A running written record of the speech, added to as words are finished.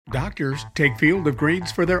Doctors take Field of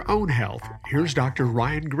Greens for their own health. Here's Dr.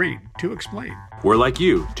 Ryan Green to explain. We're like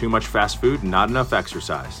you, too much fast food and not enough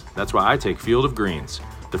exercise. That's why I take Field of Greens.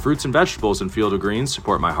 The fruits and vegetables in Field of Greens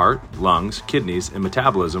support my heart, lungs, kidneys, and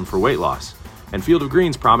metabolism for weight loss. And Field of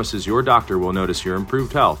Greens promises your doctor will notice your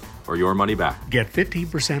improved health or your money back. Get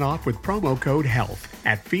 15% off with promo code HEALTH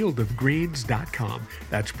at fieldofgreens.com.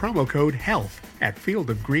 That's promo code HEALTH at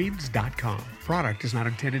fieldofgreens.com. Product is not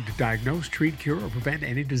intended to diagnose, treat, cure, or prevent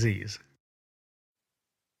any disease.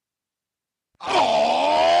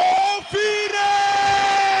 Oh, Phoenix!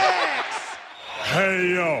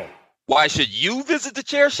 Hey, yo. Why should you visit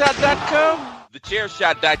thechairshot.com?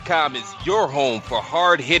 Thechairshot.com is your home for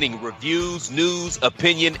hard-hitting reviews, news,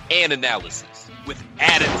 opinion, and analysis with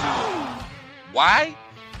attitude. Why?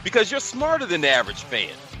 Because you're smarter than the average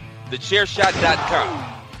fan.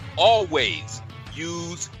 Thechairshot.com. Always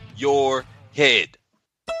use your head.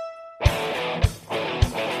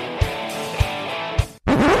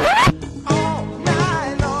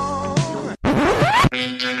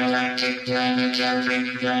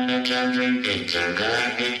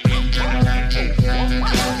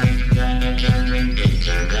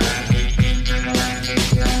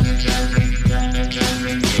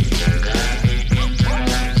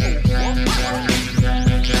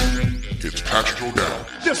 It's Patrick O'Dowd.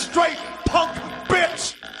 You straight punk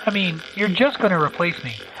bitch! I mean, you're just going to replace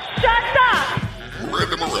me. Shut up!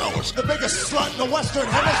 Miranda Morales. The biggest slut in the Western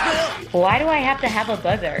Hemisphere! Why do I have to have a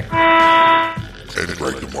buzzer? And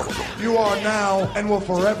Greg DeMarco. You are now and will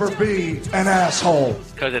forever be an asshole.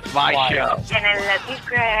 Because it's my show. And I love you,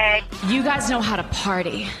 Greg. You guys know how to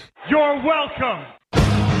party. You're welcome.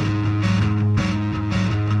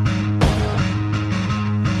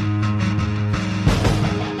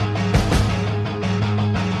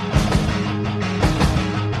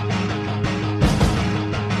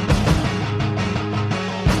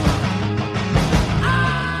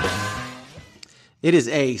 It is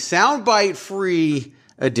a soundbite-free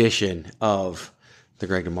edition of the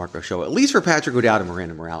Greg DeMarco Show, at least for Patrick O'Dowd and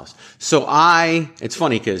Miranda Morales. So it's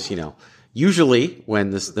funny because, usually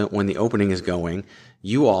when the opening is going,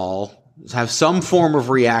 you all have some form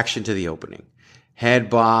of reaction to the opening.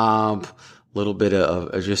 Head bob, a little bit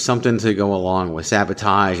of just something to go along with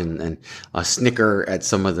sabotage and a snicker at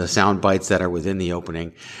some of the sound bites that are within the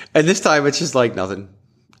opening. And this time it's just like nothing.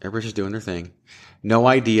 Everybody's just doing their thing. No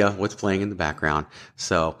idea what's playing in the background.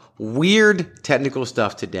 So weird technical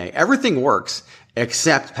stuff today. Everything works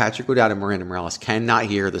except Patrick O'Dowd and Miranda Morales cannot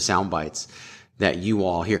hear the sound bites that you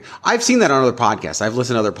all hear. I've seen that on other podcasts. I've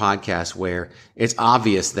listened to other podcasts where it's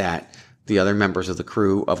obvious that the other members of the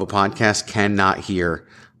crew of a podcast cannot hear,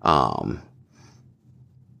 cannot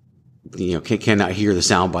hear the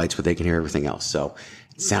sound bites, but they can hear everything else. So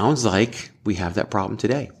it sounds like we have that problem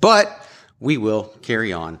today, but we will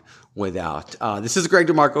carry on without. This is the Greg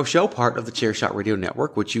DeMarco Show, part of the Chairshot Radio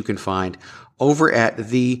Network, which you can find over at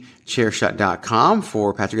thechairshot.com.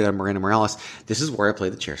 For Patrick and Miranda Morales, this is where I play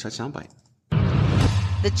the Chairshot soundbite.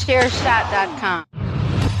 Thechairshot.com.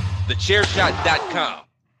 Thechairshot.com.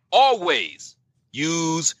 Always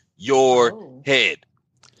use your head.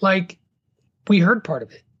 Like, we heard part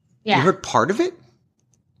of it. Yeah. You heard part of it?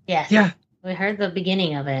 Yes. Yeah. We heard the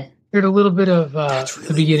beginning of it. Heard a little bit of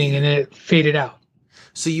the beginning and then it faded out.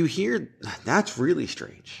 So you hear, that's really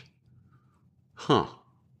strange. Huh.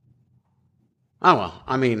 Oh, well,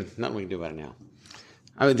 I mean, nothing we can do about it now.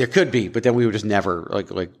 I mean, there could be, but then we would just never,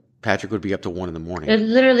 like Patrick would be up to 1 a.m. It'd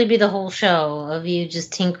literally be the whole show of you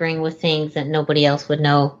just tinkering with things that nobody else would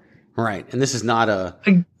know. Right. And this is not a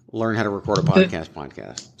learn how to record a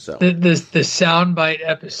podcast. So the soundbite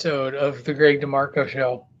episode of the Greg DeMarco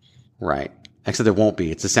Show. Right. Except there won't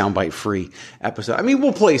be. It's a soundbite free episode. I mean,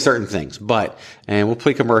 we'll play certain things, and we'll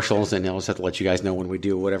play commercials, and I'll just have to let you guys know when we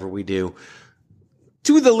do whatever we do.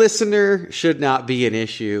 To the listener, should not be an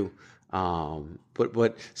issue.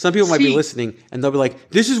 But some people might be listening, and they'll be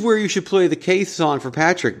like, "This is where you should play the Case song for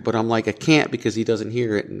Patrick." But I'm like, I can't because he doesn't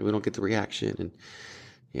hear it, and we don't get the reaction. And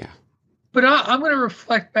yeah. But I'm going to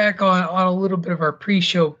reflect back on a little bit of our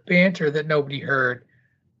pre-show banter that nobody heard.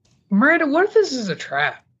 Miranda, what if this is a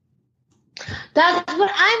trap? That's what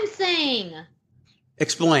I'm saying.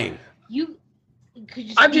 Explain.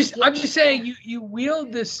 I'm just saying you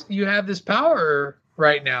wield this. You have this power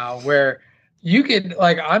right now where you can,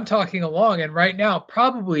 like, I'm talking along, and right now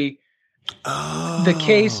probably the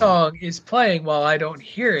K song is playing while I don't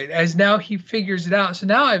hear it. As now he figures it out. So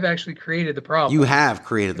now I've actually created the problem. You have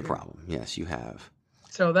created the problem. Yes, you have.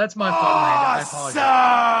 So that's my fault, Miranda. I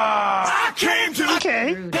apologize. I came to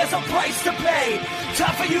There's a price to pay.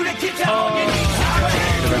 Time for you to get down on your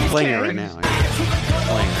knees. I'm playing it right now.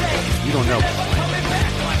 You don't know.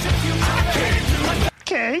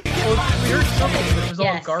 okay? Well, we heard something, but it was all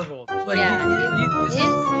Yes. garbled. Like, Yeah. this is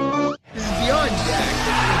beyond Jack.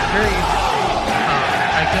 It's very interesting.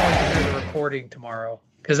 I can't wait to hear the recording tomorrow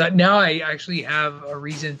because now I actually have a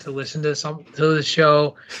reason to listen to the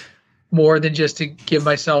show more than just to give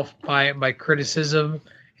myself my criticism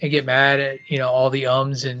and get mad at all the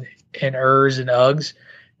ums and ers and ugs.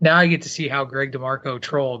 Now I get to see how Greg DeMarco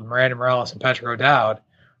trolled Miranda Morales and Patrick O'Dowd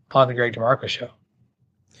on the Greg DeMarco show.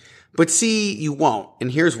 But see, you won't.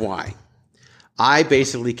 And here's why. I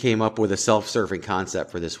basically came up with a self-serving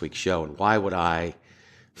concept for this week's show. And why would I?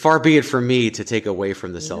 Far be it from me to take away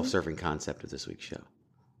from the self-serving concept of this week's show.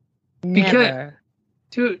 Because,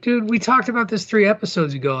 dude, we talked about this 3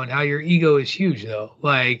 episodes ago and how your ego is huge, though.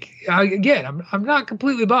 Like, I'm not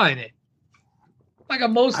completely buying it. Like,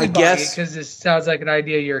 I'm mostly buying it because this sounds like an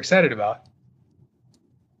idea you're excited about.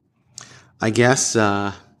 I guess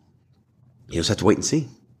you just have to wait and see.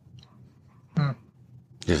 You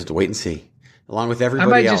just have to wait and see. Along with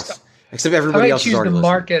everybody else. Except everybody else is already listening.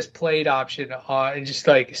 I might choose the mark as played option and just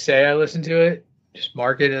like say I listen to it. Just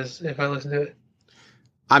mark it as if I listen to it.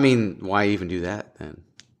 I mean, why even do that then?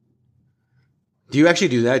 Do you actually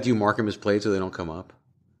do that? Do you mark them as played so they don't come up?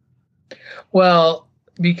 Well,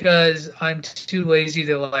 because I'm too lazy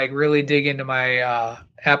to like really dig into my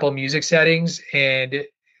Apple Music settings, and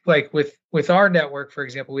like with our network, for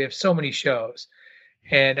example, we have so many shows,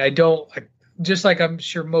 and I don't just like I'm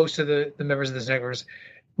sure most of the members of this network,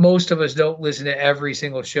 most of us don't listen to every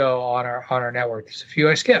single show on our network. There's a few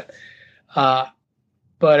I skip, but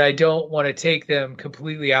I don't want to take them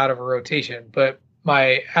completely out of a rotation. But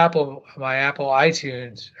my Apple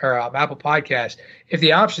iTunes or Apple Podcast, if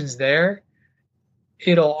the option's there,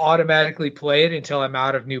 it'll automatically play it until I'm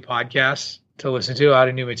out of new podcasts to listen to, out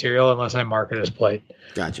of new material, unless I mark it as played.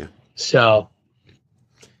 Gotcha. So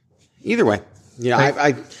either way,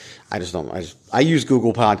 I just don't. I use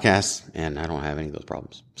Google Podcasts, and I don't have any of those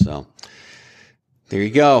problems. So there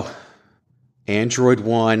you go. Android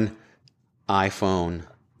 1, iPhone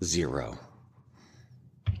 0.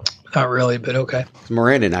 Not really, but okay.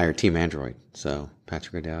 Miranda and I are Team Android, so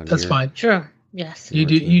Patrick O'Dowd. That's fine. Sure. Yes. You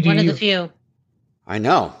do. One of the few. I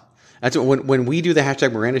know. That's when we do the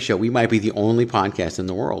hashtag Miranda show, we might be the only podcast in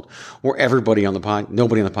the world where nobody on the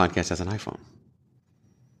podcast has an iPhone.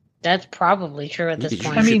 That's probably true at this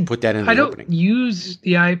point. I mean, put that in the I don't opening. use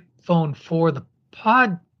the iPhone for the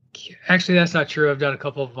pod. Actually, that's not true. I've done a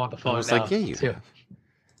couple of them on the phone. I was now, like, yeah, you too.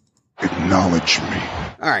 Acknowledge me.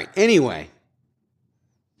 All right. Anyway,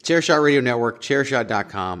 Chairshot Radio Network,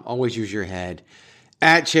 chairshot.com. Always use your head.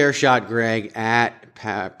 At Chairshot Greg, at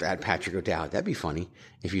Patrick O'Dowd. That'd be funny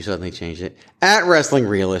if you suddenly changed it. At Wrestling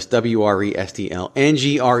Realist,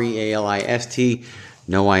 WRESTLNGREALIST.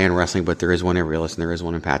 No I in wrestling, but there is one in Realist and there is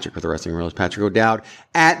one in Patrick for the Wrestling Realist. Patrick O'Dowd.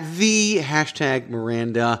 At the hashtag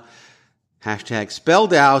Miranda. Hashtag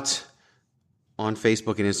spelled out on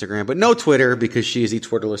Facebook and Instagram, but no Twitter because she is the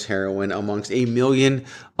Twitterless heroine amongst a million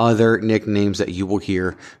other nicknames that you will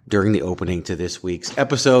hear during the opening to this week's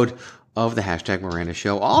episode of the hashtag Miranda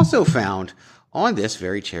Show, also found on this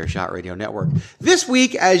very Chairshot Radio Network. This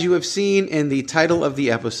week, as you have seen in the title of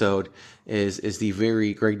the episode, is the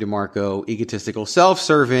very Greg DeMarco, egotistical,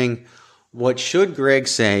 self-serving, what should Greg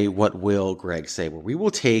say, what will Greg say, where we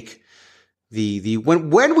will take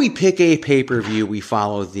when we pick a pay-per-view, we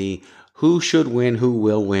follow the who should win, who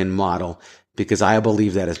will win model, because I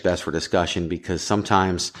believe that is best for discussion, because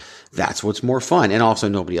sometimes that's what's more fun, and also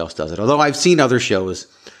nobody else does it. Although I've seen other shows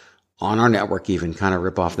on our network even kind of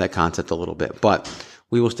rip off that concept a little bit, but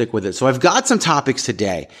we will stick with it. So I've got some topics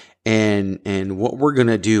today, and what we're going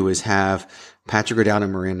to do is have Patrick O'Dowd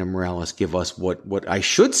and Miranda Morales give us what I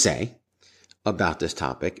should say about this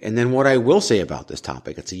topic, and then what I will say about this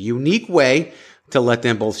topic. It's a unique way to let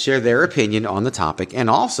them both share their opinion on the topic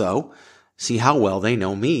and also see how well they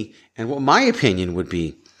know me and what my opinion would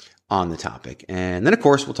be on the topic. And then, of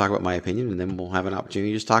course, we'll talk about my opinion, and then we'll have an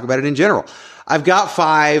opportunity to just talk about it in general. I've got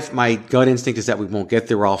 5. My gut instinct is that we won't get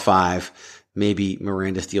through all 5. Maybe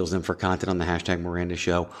Miranda steals them for content on the hashtag Miranda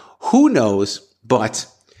Show. Who knows? But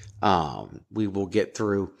we will get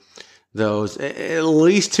through those. At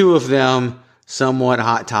least 2 of them somewhat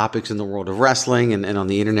hot topics in the world of wrestling and on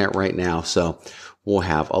the internet right now. So we'll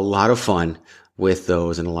have a lot of fun with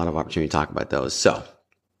those and a lot of opportunity to talk about those. So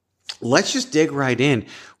let's just dig right in.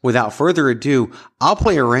 Without further ado, I'll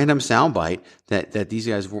play a random soundbite that these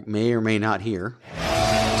guys may or may not hear,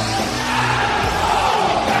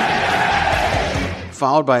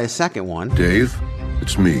 followed by a second one. Dave,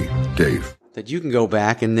 it's me, Dave. That you can go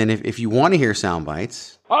back, and then if you want to hear sound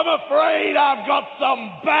bites, I'm afraid I've got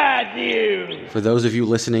some bad news. For those of you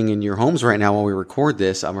listening in your homes right now while we record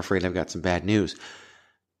this, I'm afraid I've got some bad news.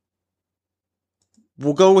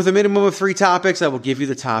 We'll go with a minimum of 3 topics. I will give you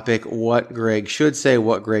the topic, what Greg should say,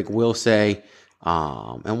 what Greg will say,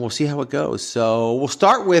 and we'll see how it goes. So we'll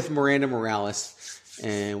start with Miranda Morales,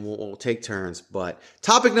 and we'll take turns. But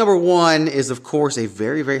topic number 1 is, of course, a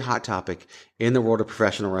very, very hot topic in the world of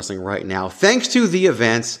professional wrestling right now, thanks to the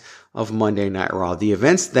events of Monday Night Raw, the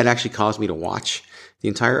events that actually caused me to watch the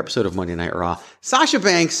entire episode of Monday Night Raw. Sasha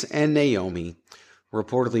Banks and Naomi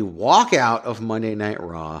reportedly walk out of Monday Night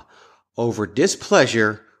Raw over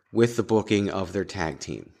displeasure with the booking of their tag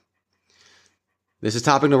team. This is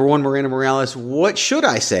topic number 1, Miranda Morales. What should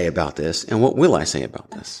I say about this, and what will I say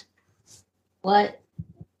about this? What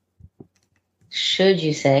should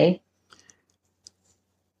you say?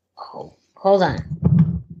 Oh, hold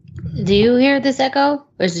on. Do you hear this echo,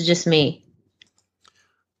 or is it just me?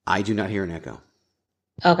 I do not hear an echo.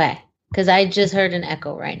 Okay, because I just heard an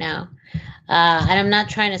echo right now. And I'm not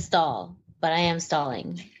trying to stall, but I am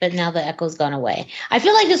stalling. But now the echo's gone away. I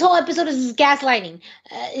feel like this whole episode is gaslighting.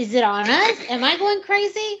 Is it on us? Am I going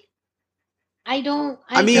crazy? I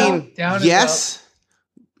mean, yes.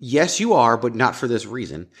 Yes, you are, but not for this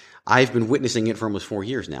reason. I've been witnessing it for almost 4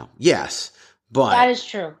 years now. Yes, but... That is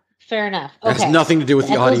true. Fair enough. Okay. That has nothing to do with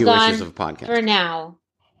the audio issues of a podcast. For now,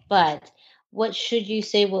 but... What should you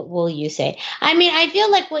say? What will you say? I mean, I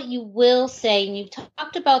feel like what you will say, and you've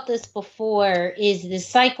talked about this before, is the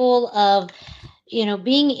cycle of,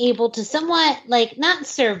 being able to somewhat like not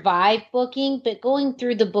survive booking, but going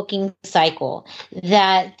through the booking cycle.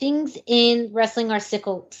 That things in wrestling are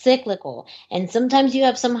cyclical. And sometimes you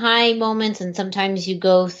have some high moments, and sometimes you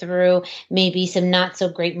go through maybe some not so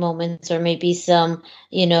great moments, or maybe some,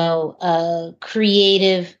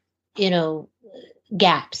 creative,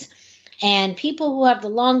 gaps. And people who have the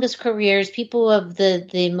longest careers, people who have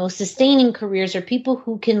the most sustaining careers, are people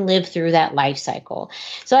who can live through that life cycle.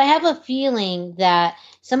 So I have a feeling that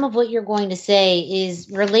some of what you're going to say is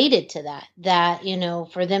related to that,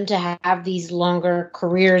 for them to have these longer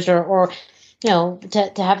careers or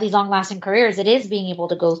to have these long lasting careers, it is being able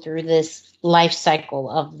to go through this life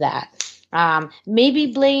cycle of that. Maybe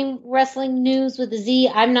blame Wrestling News with a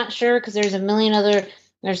Z. I'm not sure, because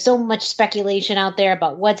there's so much speculation out there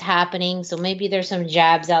about what's happening. So maybe there's some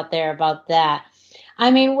jabs out there about that.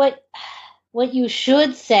 I mean, what you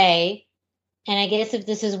should say, and I guess if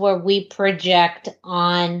this is where we project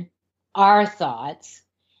on our thoughts,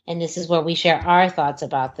 and this is where we share our thoughts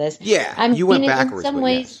about this. Yeah, you went backwards. In some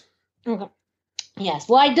ways, yes. Okay. Yes.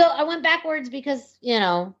 Well, I went backwards because,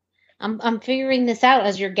 I'm figuring this out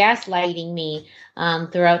as you're gaslighting me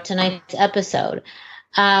throughout tonight's episode.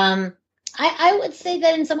 I would say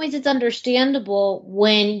that in some ways it's understandable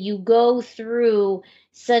when you go through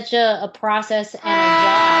such a process and a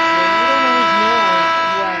job where you don't always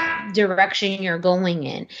know what direction you're going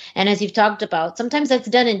in. And as you've talked about, sometimes that's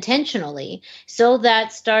done intentionally so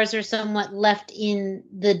that stars are somewhat left in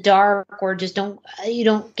the dark, or just you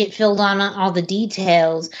don't get filled on all the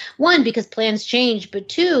details. 1, because plans change, but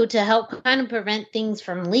 2, to help kind of prevent things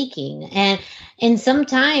from leaking. And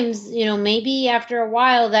sometimes, maybe after a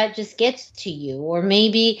while that just gets to you, or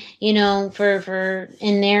maybe, for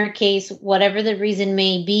in their case, whatever the reason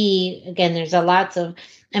may be. Again, there's lots of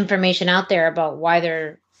information out there about what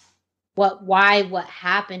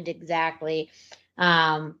happened exactly.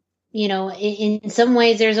 In some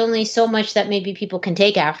ways, there's only so much that maybe people can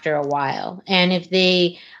take after a while. And if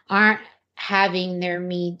they aren't having their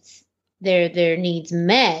needs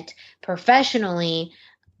met professionally,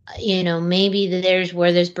 maybe there's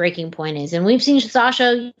where this breaking point is. And we've seen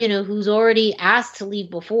Sasha, who's already asked to leave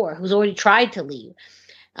before, who's already tried to leave.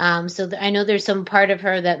 So I know there's some part of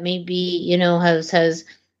her that maybe, has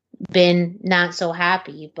been not so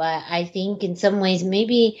happy. But I think in some ways,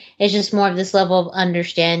 maybe it's just more of this level of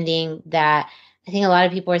understanding that I think a lot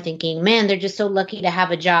of people are thinking, man, they're just so lucky to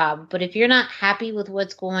have a job. But if you're not happy with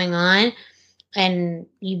what's going on and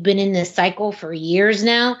you've been in this cycle for years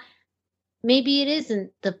now, maybe it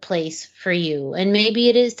isn't the place for you, and maybe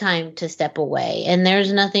it is time to step away. And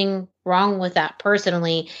there's nothing wrong with that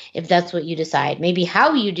personally, if that's what you decide. Maybe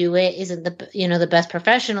how you do it isn't the best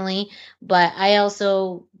professionally, but I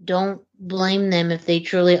also don't blame them if they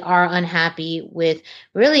truly are unhappy with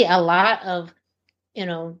really a lot of,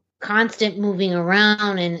 constant moving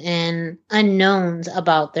around and unknowns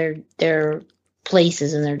about their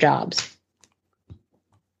places and their jobs.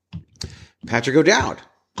 Patrick O'Dowd.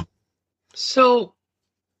 So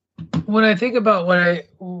when I think about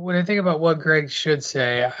what Greg should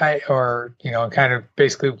say, kind of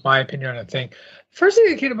basically my opinion on a thing, first thing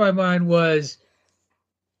that came to my mind was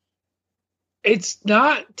it's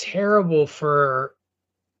not terrible for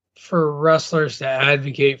wrestlers to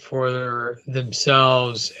advocate for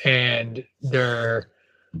themselves and their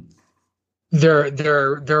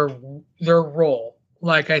their role.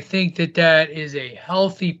 Like, I think that is a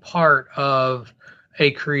healthy part of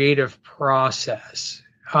a creative process.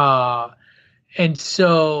 And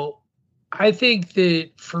so I think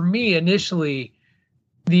that for me initially,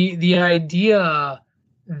 the idea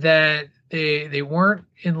that they weren't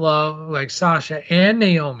in love, like Sasha and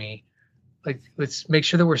Naomi, like, let's make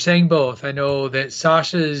sure that we're saying both. I know that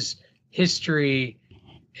Sasha's history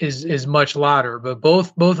is much louder, but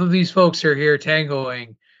both of these folks are here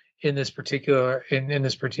tangoing in this particular in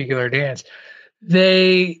this particular dance.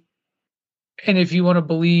 They, and if you want to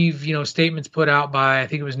believe, statements put out by, I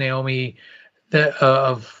think it was Naomi, that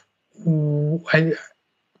of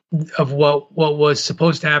what was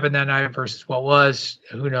supposed to happen that night versus what was,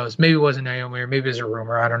 who knows? Maybe it wasn't Naomi, or maybe it's a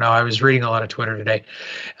rumor. I don't know. I was reading a lot of Twitter today.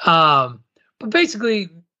 But basically,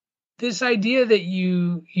 this idea that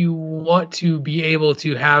you want to be able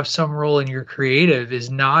to have some role in your creative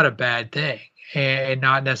is not a bad thing, and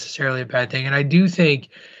not necessarily a bad thing. And I do think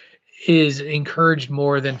is encouraged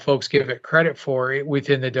more than folks give it credit for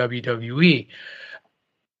within the WWE.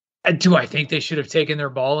 Do I think they should have taken their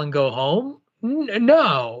ball and go home?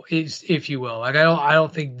 No, if you will. Like, I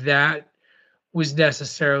don't think that was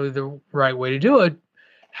necessarily the right way to do it.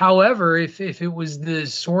 However, if it was the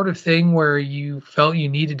sort of thing where you felt you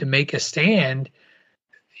needed to make a stand,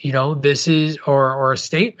 this is, or a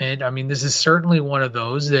statement. I mean, this is certainly one of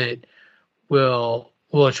those that will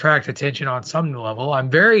attract attention on some level. I'm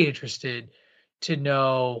very interested to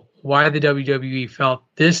know why the WWE felt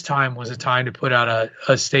this time was a time to put out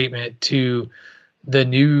a statement to the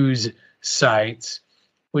news sites,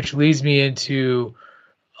 which leads me into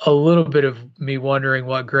a little bit of me wondering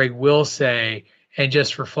what Greg will say. And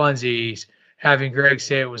just for funsies, having Greg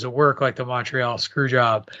say it was a work like the Montreal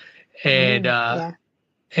Screwjob, and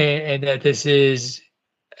and that this is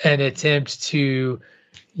an attempt to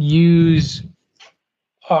use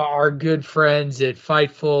our good friends at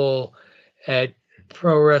Fightful, at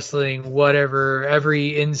Pro Wrestling, whatever,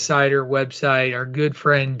 every insider website, our good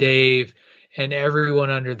friend Dave, and everyone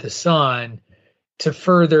under the sun to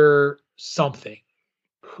further something.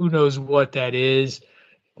 Who knows what that is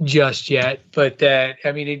just yet, but that,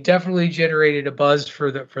 I mean, it definitely generated a buzz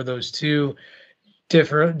for those two.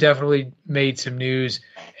 Definitely made some news,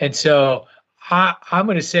 and so I'm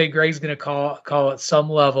going to say Greg's going to call it some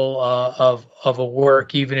level of a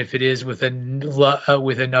work, even if it is with a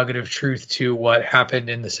nugget of truth to what happened,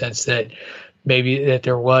 in the sense that maybe that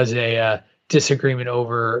there was a disagreement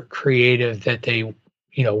over creative that they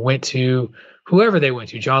went to, whoever they went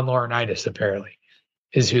to. John Laurinaitis apparently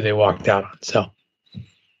is who they walked out on. So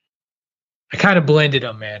I kind of blended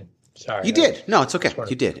them, man. Sorry. You did. No, it's okay.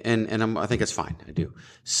 You did. And I think it's fine. I do.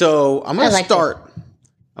 So I'm going to start.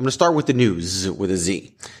 I'm going to start with the news with a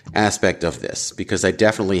Z aspect of this, because I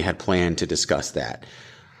definitely had planned to discuss that.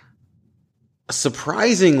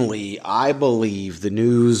 Surprisingly, I believe the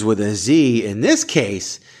news with a Z in this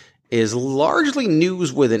case is largely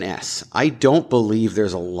news with an S. I don't believe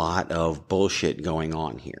there's a lot of bullshit going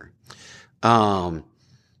on here.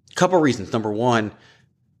 Couple reasons. Number one,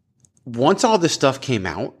 once all this stuff came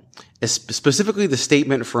out, specifically the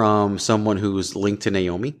statement from someone who's linked to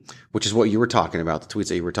Naomi, which is what you were talking about, the tweets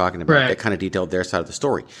that you were talking about, that kind of detailed their side of the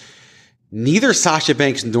story. Neither Sasha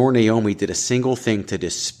Banks nor Naomi did a single thing to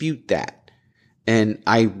dispute that. And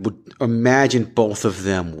I would imagine both of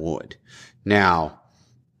them would. Now,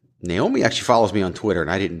 Naomi actually follows me on Twitter, and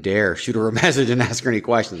I didn't dare shoot her a message and ask her any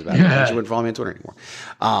questions about it. She wouldn't follow me on Twitter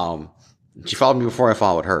anymore. She followed me before I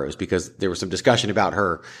followed her. It was because there was some discussion about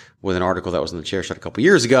her with an article that was in the Chair Shot a couple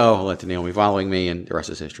years ago, led to Naomi following me, and the rest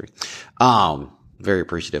is history. Very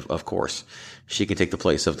appreciative, of course. She can take the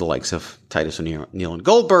place of the likes of Titus O'Neil and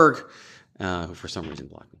Goldberg, who for some reason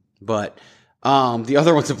blocked me. But the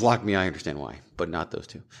other ones have blocked me. I understand why, but not those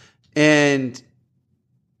two. And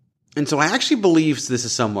so I actually believe this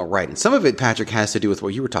is somewhat right. And some of it, Patrick, has to do with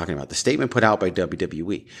what you were talking about, the statement put out by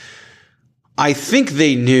WWE. I think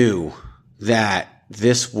they knew that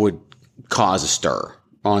this would cause a stir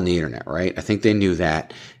on the internet, right? I think they knew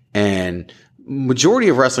that. And majority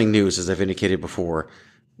of wrestling news, as I've indicated before,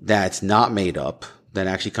 that's not made up, that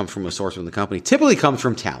actually comes from a source from the company, typically comes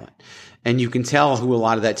from talent. And you can tell who a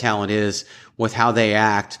lot of that talent is with how they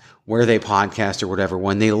act, where they podcast or whatever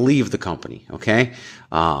when they leave the company, okay?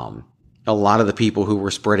 A lot of the people who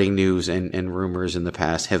were spreading news and rumors in the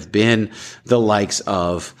past have been the likes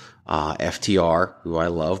of FTR, who I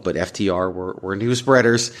love, but FTR were news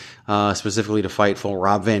spreaders, specifically to Fightful.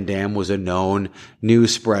 Rob Van Dam was a known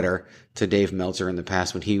news spreader to Dave Meltzer in the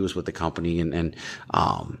past when he was with the company. And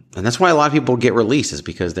that's why a lot of people get released, is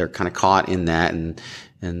because they're kind of caught in that. And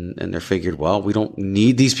And they're figured, well, we don't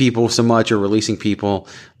need these people so much or releasing people.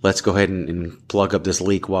 Let's go ahead and plug up this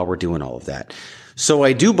leak while we're doing all of that. So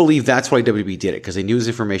I do believe that's why WWE did it, because they knew this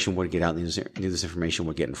information would get out, and knew this information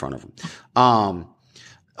would get in front of them.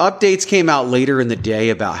 Updates came out later in the day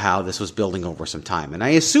about how this was building over some time, and I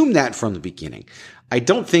assumed that from the beginning. I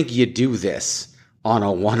don't think you do this on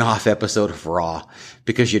a one-off episode of Raw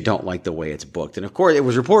because you don't like the way it's booked. And of course, it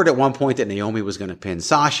was reported at one point that Naomi was going to pin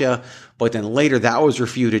Sasha, but then later that was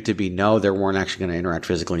refuted to be no, they weren't actually going to interact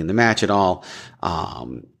physically in the match at all.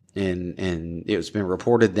 And it's been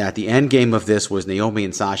reported that the end game of this was Naomi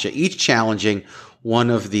and Sasha each challenging one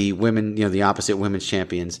of the women, the opposite women's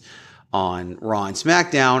champions on Raw and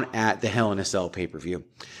SmackDown at the Hell in a Cell pay-per-view.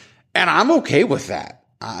 And I'm okay with that.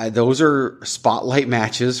 Those are spotlight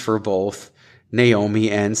matches for both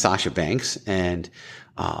Naomi and Sasha Banks, and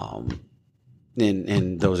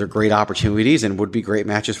those are great opportunities and would be great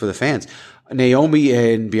matches for the fans. Naomi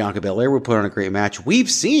and Bianca Belair would put on a great match.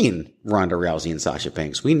 We've seen Ronda Rousey and Sasha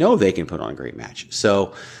Banks. We know they can put on a great match.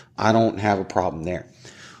 So I don't have a problem there.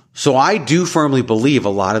 So I do firmly believe a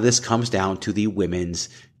lot of this comes down to the women's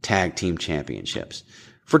tag team championships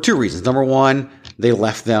for two reasons. Number one, they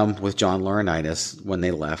left them with John Laurinaitis when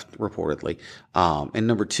they left, reportedly. And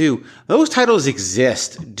number two, those titles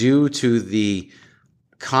exist due to the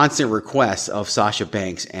constant requests of Sasha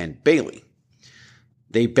Banks and Bayley.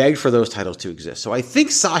 They begged for those titles to exist. So I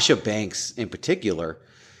think Sasha Banks in particular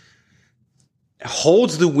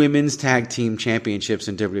holds the women's tag team championships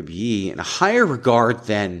in WWE in a higher regard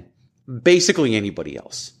than basically anybody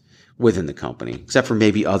else within the company, except for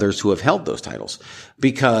maybe others who have held those titles,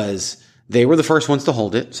 because they were the first ones to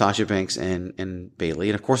hold it, Sasha Banks and Bayley.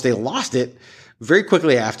 And of course, they lost it very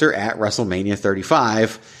quickly after at WrestleMania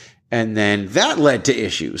 35. And then that led to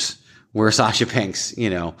issues where Sasha Banks,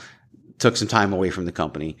 took some time away from the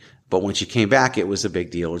company. But when she came back, it was a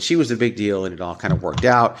big deal. And she was a big deal, and it all kind of worked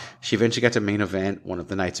out. She eventually got to main event one of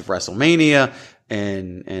the nights of WrestleMania,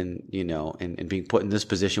 and being put in this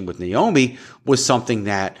position with Naomi was something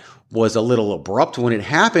that was a little abrupt when it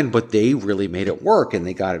happened, but they really made it work and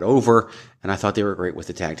they got it over. And I thought they were great with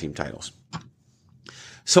the tag team titles.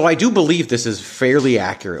 So I do believe this is fairly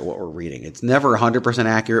accurate, what we're reading. It's never 100%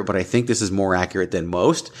 accurate, but I think this is more accurate than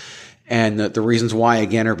most. And the reasons why,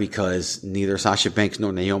 again, are because neither Sasha Banks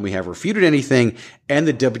nor Naomi have refuted anything. And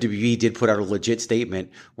the WWE did put out a legit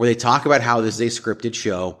statement where they talk about how this is a scripted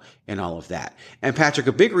show and all of that. And Patrick,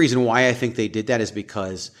 a big reason why I think they did that is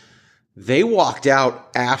because they walked out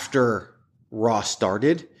after Raw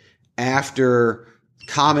started, after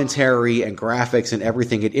commentary and graphics and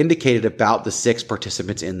everything had indicated about the 6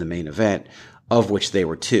 participants in the main event, of which they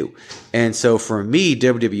were 2. And so for me,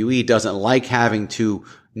 WWE doesn't like having to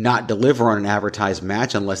not deliver on an advertised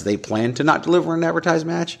match unless they plan to not deliver on an advertised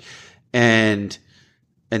match. And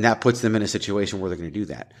that puts them in a situation where they're going to do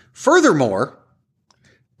that. Furthermore,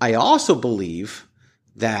 I also believe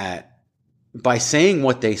that by saying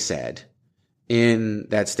what they said in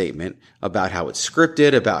that statement about how it's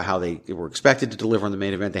scripted, about how they were expected to deliver on the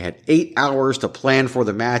main event, they had 8 hours to plan for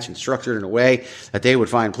the match and structure it in a way that they would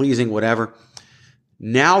find pleasing, whatever.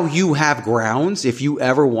 Now you have grounds if you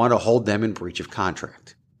ever want to hold them in breach of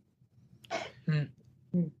contract.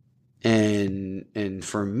 And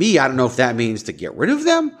for me, I don't know if that means to get rid of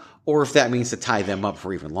them or if that means to tie them up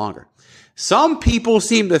for even longer. Some people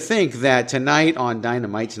seem to think that tonight on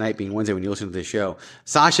Dynamite, tonight being Wednesday when you listen to this show,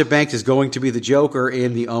 Sasha Banks is going to be the Joker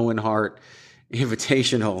in the Owen Hart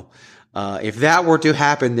Invitational. If that were to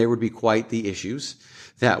happen, there would be quite the issues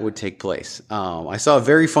that would take place. I saw a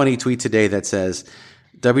very funny tweet today that says,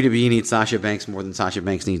 WWE needs Sasha Banks more than Sasha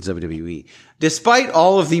Banks needs WWE. Despite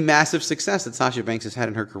all of the massive success that Sasha Banks has had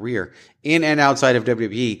in her career, in and outside of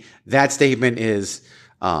WWE, that statement is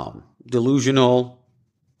delusional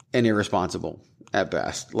and irresponsible at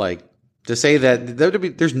best. Like, to say that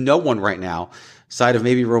WWE, there's no one right now, aside of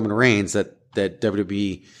maybe Roman Reigns, that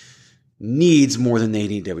WWE needs more than they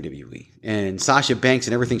need WWE. And Sasha Banks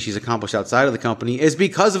and everything she's accomplished outside of the company is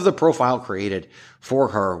because of the profile created for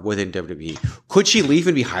her within WWE. Could she leave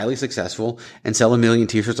and be highly successful and sell 1 million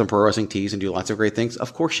t-shirts on Pro Wrestling Tees and do lots of great things?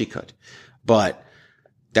 Of course she could. But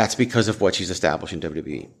that's because of what she's established in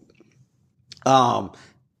WWE.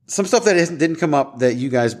 Some stuff that didn't come up that you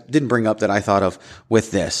guys didn't bring up that I thought of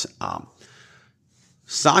with this.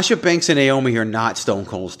 Sasha Banks and Naomi are not Stone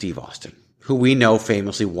Cold Steve Austin, who we know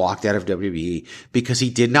famously walked out of WWE because he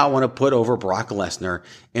did not want to put over Brock Lesnar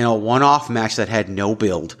in a one-off match that had no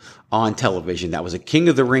build on television. That was a King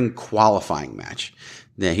of the Ring qualifying match.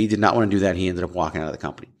 He did not want to do that. He ended up walking out of the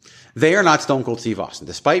company. They are not Stone Cold Steve Austin.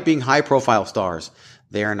 Despite being high-profile stars,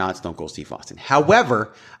 they are not Stone Cold Steve Austin.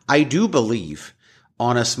 However, I do believe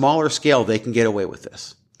on a smaller scale, they can get away with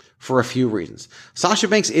this for a few reasons. Sasha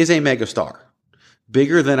Banks is a megastar,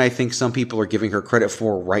 bigger than I think some people are giving her credit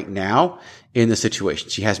for right now in the situation.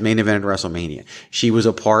 She has main evented WrestleMania. She was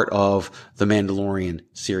a part of the Mandalorian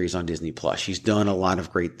series on Disney Plus. She's done a lot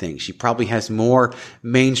of great things. She probably has more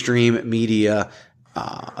mainstream media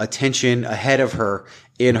attention ahead of her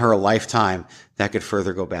in her lifetime that could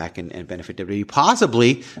further go back and benefit WWE.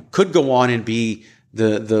 Possibly could go on and be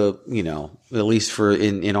the at least for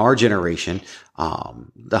in our generation,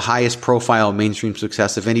 the highest profile mainstream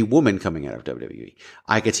success of any woman coming out of WWE.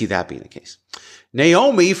 I could see that being the case.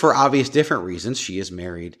 Naomi, for obvious different reasons, she is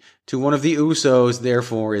married to one of the Usos,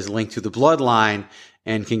 therefore is linked to the bloodline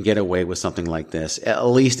and can get away with something like this, at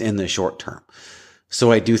least in the short term.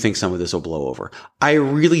 So I do think some of this will blow over. I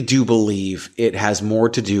really do believe it has more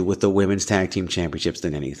to do with the women's tag team championships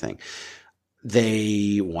than anything.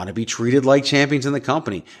 They want to be treated like champions in the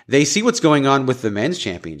company. They see what's going on with the men's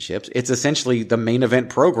championships. It's essentially the main event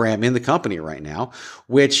program in the company right now,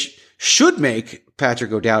 which should make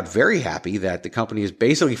Patrick O'Dowd very happy that the company is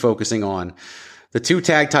basically focusing on the two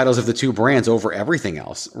tag titles of the two brands over everything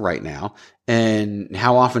else right now. And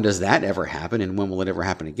how often does that ever happen? And when will it ever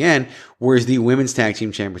happen again? Whereas the women's tag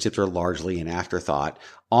team championships are largely an afterthought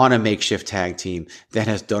on a makeshift tag team that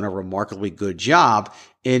has done a remarkably good job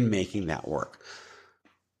in making that work.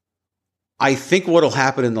 I think what'll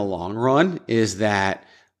happen in the long run is that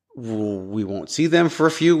we won't see them for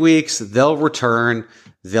a few weeks. They'll return.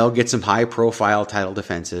 They'll get some high profile title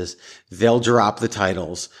defenses. They'll drop the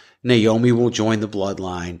titles. Naomi will join the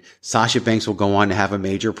bloodline. Sasha Banks will go on to have a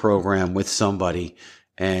major program with somebody.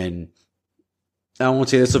 And I won't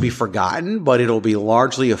say this will be forgotten, but it'll be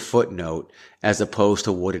largely a footnote as opposed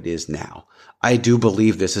to what it is now. I do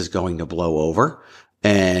believe this is going to blow over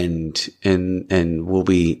and we'll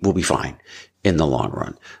be fine in the long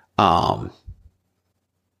run.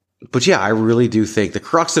 But yeah, I really do think the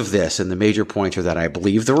crux of this and the major points are that I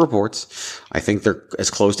believe the reports. I think they're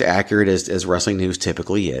as close to accurate as wrestling news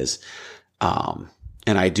typically is. And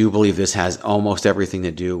I do believe this has almost everything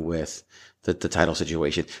to do with the title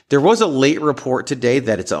situation. There was a late report today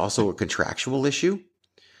that it's also a contractual issue.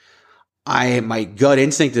 My gut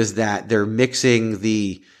instinct is that they're mixing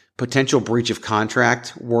the potential breach of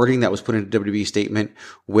contract wording that was put into WWE statement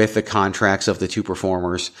with the contracts of the two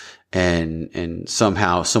performers. And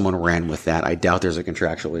somehow someone ran with that. I doubt there's a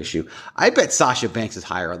contractual issue. I bet Sasha Banks is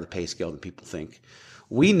higher on the pay scale than people think.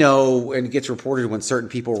 We know, and it gets reported when certain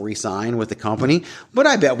people re-sign with the company, but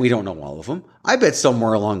I bet we don't know all of them. I bet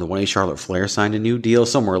somewhere along the way, Charlotte Flair signed a new deal.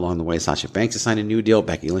 Somewhere along the way, Sasha Banks has signed a new deal.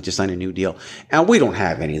 Becky Lynch has signed a new deal. And we don't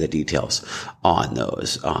have any of the details on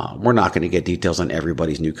those. We're not going to get details on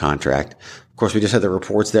everybody's new contract. Of course, we just had the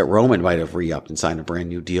reports that Roman might have re-upped and signed a brand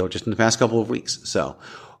new deal just in the past couple of weeks. So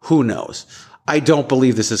who knows? I don't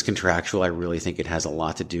believe this is contractual. I really think it has a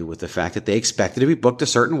lot to do with the fact that they expected to be booked a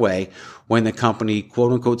certain way when the company,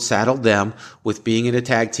 quote unquote, saddled them with being in a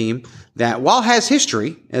tag team that, while has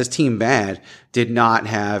history as Team Bad, did not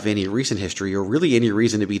have any recent history or really any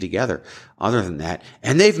reason to be together other than that.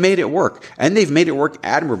 And they've made it work. And they've made it work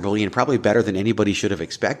admirably and probably better than anybody should have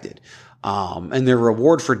expected. And their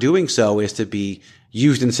reward for doing so is to be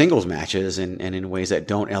used in singles matches and in ways that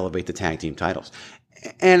don't elevate the tag team titles.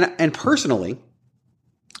 And personally,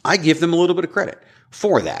 I give them a little bit of credit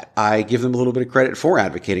for that. I give them a little bit of credit for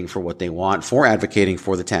advocating for what they want, for advocating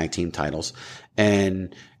for the tag team titles.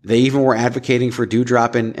 And they even were advocating for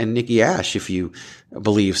Doudrop and Nikki Ash, if you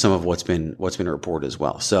believe some of what's been reported as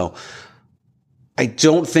well. So I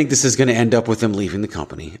don't think this is going to end up with them leaving the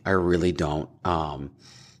company. I really don't.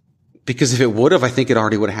 Because if it would have, I think it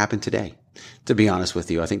already would have happened today. To be honest with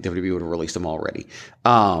you, I think WWE would have released them already.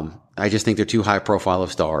 I just think they're too high profile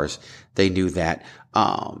of stars. They knew that.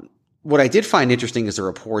 What I did find interesting is the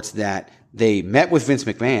reports that they met with Vince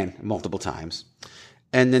McMahon multiple times,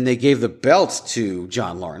 and then they gave the belts to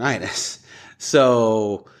John Laurinaitis.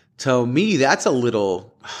 So to me, that's a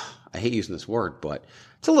little, I hate using this word, but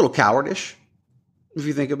it's a little cowardish if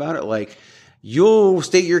you think about it. Like, you'll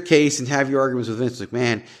state your case and have your arguments with Vince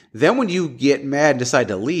McMahon. Then when you get mad and decide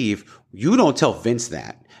to leave, you don't tell Vince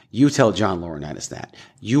that. You tell John Laurinaitis that.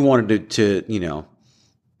 You wanted to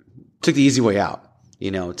took the easy way out,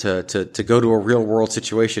 to go to a real world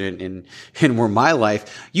situation in where my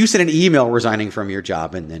life, you sent an email resigning from your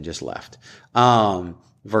job and then just left.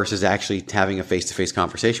 Versus actually having a face-to-face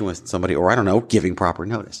conversation with somebody, or I don't know, giving proper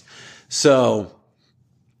notice. So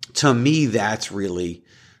to me, that's really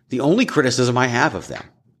the only criticism I have of them,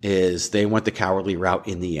 is they went the cowardly route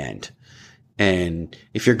in the end. And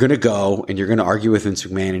if you're going to go and you're going to argue with Vince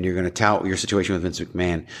McMahon and you're going to tout your situation with Vince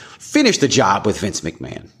McMahon, finish the job with Vince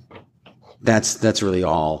McMahon. That's really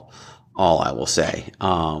all I will say.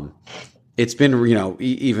 It's been,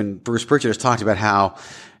 even Bruce Pritchard has talked about how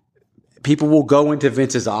people will go into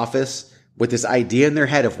Vince's office with this idea in their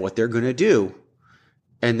head of what they're going to do.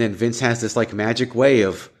 And then Vince has this like magic way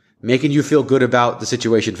of making you feel good about the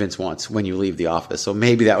situation Vince wants when you leave the office. So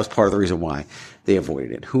maybe that was part of the reason why they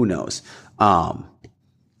avoided it. Who knows?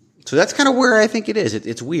 So that's kind of where I think it is.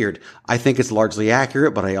 It's weird. I think it's largely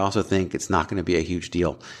accurate, but I also think it's not going to be a huge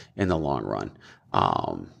deal in the long run.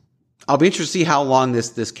 I'll be interested to see how long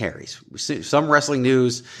this carries. Some wrestling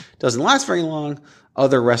news doesn't last very long.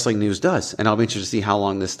 Other wrestling news does. And I'll be interested to see how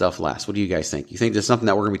long this stuff lasts. What do you guys think? You think this is something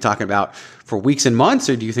that we're going to be talking about for weeks and months,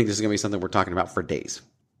 or do you think this is going to be something we're talking about for days?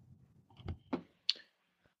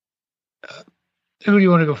 Who do you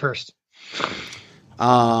want to go first?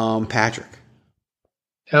 Patrick.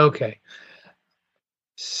 Okay.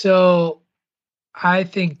 So I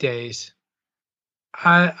think days.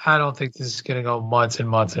 I don't think this is going to go months and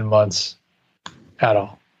months and months at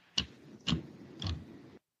all.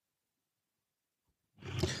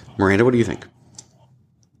 Miranda, what do you think?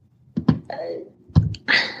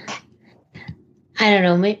 I don't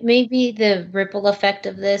know. Maybe the ripple effect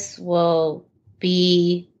of this will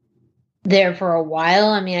be there for a while.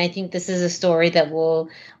 I mean, I think this is a story that we'll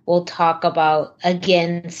talk about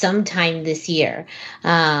again sometime this year.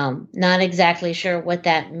 Not exactly sure what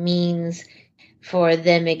that means for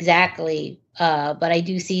them exactly, but I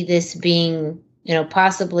do see this being,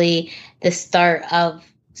 possibly the start of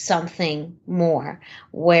something more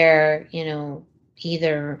where,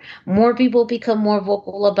 either more people become more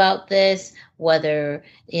vocal about this, whether,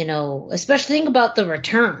 especially think about the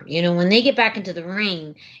return, when they get back into the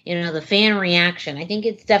ring, the fan reaction, I think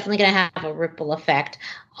it's definitely going to have a ripple effect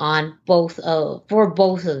on for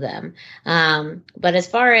both of them. But as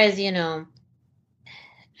far as,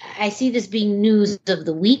 I see this being news of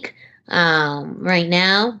the week right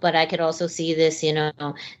now, but I could also see this,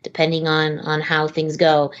 depending on how things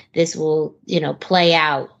go, this will, play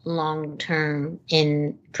out long term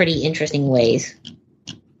in pretty interesting ways.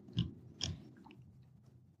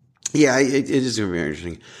 Yeah, it is going to be very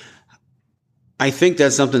interesting. I think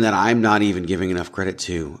that's something that I'm not even giving enough credit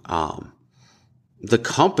to. The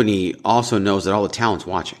company also knows that all the talent's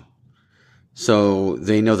watching. So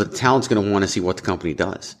they know that the talent's going to want to see what the company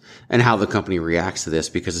does and how the company reacts to this,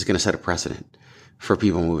 because it's going to set a precedent for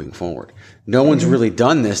people moving forward. No one's really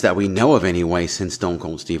done this that we know of anyway since Stone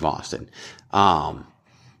Cold Steve Austin.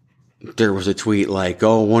 There was a tweet like,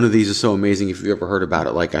 "Oh, one of these is so amazing if you ever heard about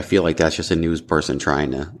it." Like, I feel like that's just a news person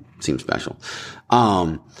trying to seem special.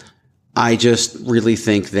 I just really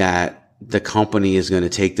think that the company is going to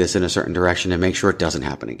take this in a certain direction and make sure it doesn't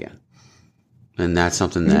happen again. And that's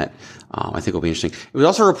something that I think will be interesting. It was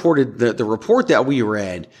also reported that the report that we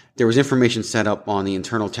read, there was information set up on the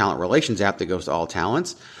internal talent relations app that goes to all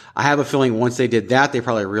talents. I have a feeling once they did that, they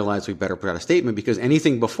probably realized we better put out a statement, because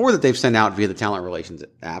anything before that they've sent out via the talent relations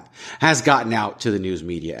app has gotten out to the news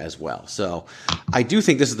media as well. So I do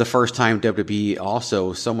think this is the first time WWE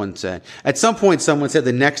also, at some point someone said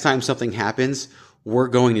the next time something happens, we're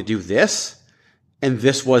going to do this. And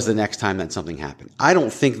this was the next time that something happened. I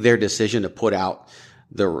don't think their decision to put out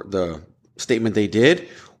the statement they did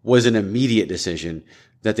was an immediate decision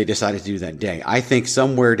that they decided to do that day. I think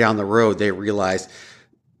somewhere down the road, they realized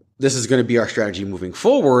this is going to be our strategy moving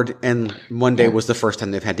forward. And Monday was the first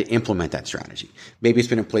time they've had to implement that strategy. Maybe it's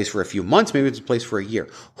been in place for a few months. Maybe it's in place for a year.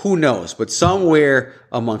 Who knows? But somewhere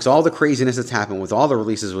amongst all the craziness that's happened with all the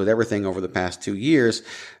releases, with everything over the past 2 years,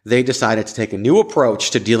 they decided to take a new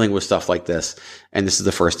approach to dealing with stuff like this. And this is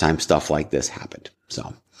the first time stuff like this happened.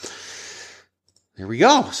 So there we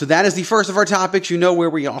go. So that is the first of our topics. You know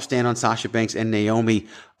where we all stand on Sasha Banks and Naomi.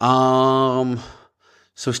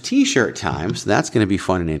 So it's t-shirt time. So that's going to be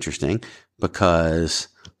fun and interesting because,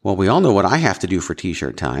 well, we all know what I have to do for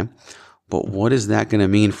t-shirt time, but what is that going to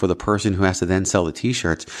mean for the person who has to then sell the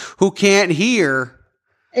t-shirts who can't hear?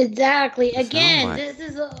 Exactly. Again, this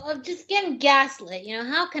is just getting gaslit.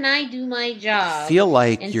 How can I do my job? I feel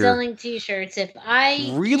like in you're selling t-shirts if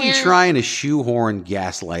I really trying to shoehorn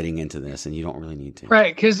gaslighting into this, and you don't really need to.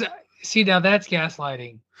 Right? Because see, now that's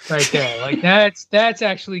gaslighting right there. Like that's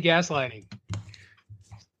actually gaslighting.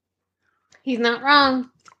 He's not wrong.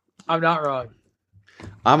 I'm not wrong.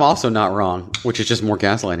 I'm also not wrong, which is just more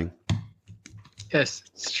gaslighting. Yes,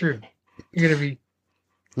 it's true. You're gonna be.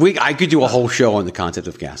 I could do a whole show on the concept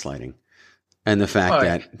of gaslighting and the fact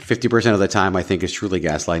that 50% of the time I think is truly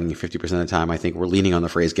gaslighting, and 50% of the time I think we're leaning on the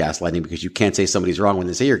phrase gaslighting, because you can't say somebody's wrong when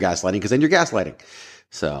they say you're gaslighting, because then you're gaslighting.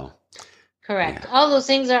 So. Correct. Yeah. All those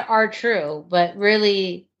things are true, but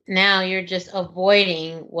really now you're just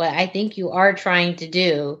avoiding what I think you are trying to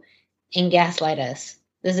do and gaslight us.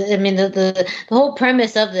 The whole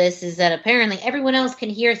premise of this is that apparently everyone else can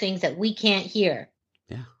hear things that we can't hear.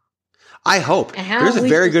 Yeah. I hope. There's a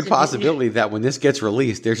very good possibility that when this gets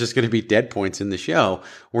released, there's just going to be dead points in the show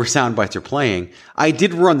where sound bites are playing. I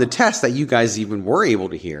did run the test that you guys even were able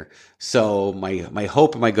to hear. So my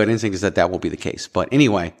hope and my gut instinct is that that won't be the case. But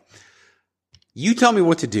anyway, you tell me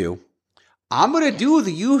what to do. I'm going to do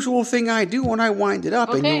the usual thing I do when I wind it up.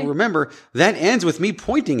 Okay. And you'll remember that ends with me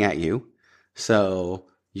pointing at you. So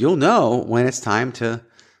you'll know when it's time to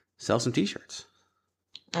sell some t-shirts.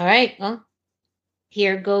 All right. Well,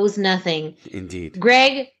 here goes nothing. Indeed.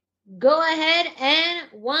 Greg, go ahead and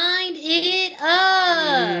wind it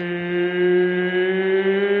up.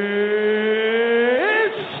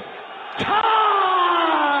 It's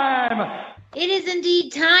time! It is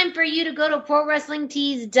indeed time for you to go to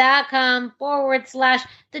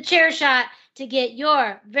ProWrestlingTees.com/TheChairShot to get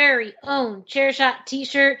your very own Chairshot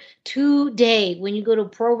t-shirt today. When you go to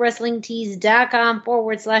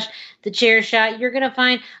ProWrestlingTees.com/TheChairShot, you're going to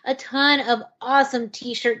find a ton of awesome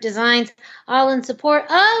t-shirt designs, all in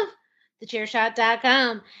support of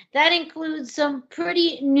TheChairShot.com. That includes some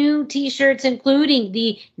pretty new t-shirts, including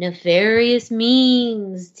the Nefarious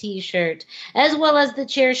Means t-shirt, as well as the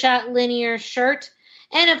Chairshot Linear shirt,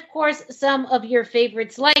 and of course, some of your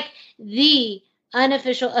favorites like the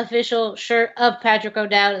unofficial official shirt of Patrick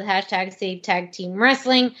O'Dowd with hashtag Save Tag Team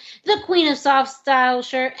Wrestling, the Queen of Soft Style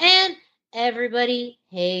shirt, and Everybody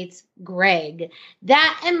Hates Greg.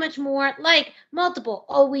 That and much more, like multiple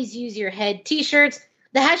Always Use Your Head t-shirts,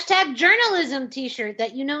 the hashtag journalism t-shirt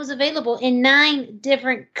that you know is available in 9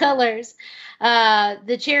 different colors, the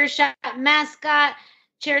Chairshot mascot,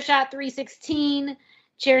 Chairshot 316,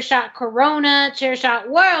 Chairshot Corona, Chairshot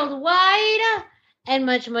Worldwide, and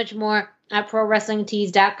much, much more at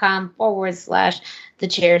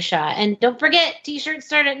ProWrestlingTees.com/TheChairShot. And don't forget, t-shirts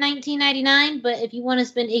start at $19.99, but if you want to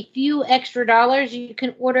spend a few extra dollars, you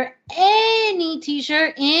can order any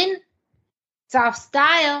t-shirt in soft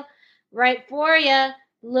style right for you,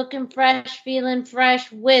 looking fresh, feeling fresh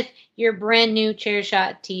with your brand new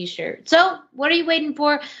Chairshot t-shirt. So what are you waiting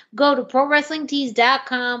for? Go to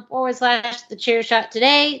ProWrestlingTees.com/TheChairShot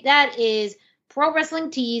today. That is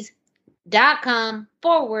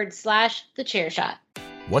ProWrestlingTees.com/TheChairShot.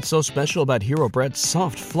 What's so special about Hero Bread's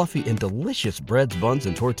soft, fluffy, and delicious breads, buns,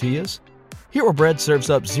 and tortillas? Hero Bread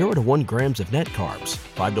serves up 0 to 1 grams of net carbs,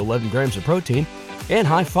 5 to 11 grams of protein, and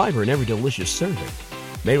high fiber in every delicious serving.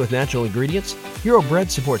 Made with natural ingredients, Hero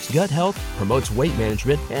Bread supports gut health, promotes weight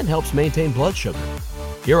management, and helps maintain blood sugar.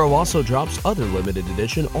 Hero also drops other limited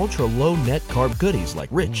edition ultra-low net carb goodies like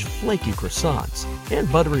rich, flaky croissants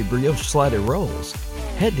and buttery brioche slider rolls.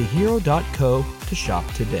 Head to hero.co to shop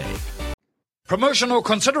today. Promotional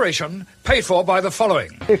consideration paid for by the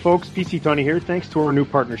following. Hey folks, PC Tony here. Thanks to our new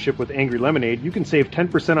partnership with Angry Lemonade, you can save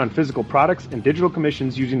 10% on physical products and digital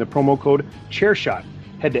commissions using the promo code ChairShot.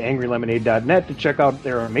 Head to angrylemonade.net to check out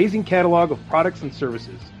their amazing catalog of products and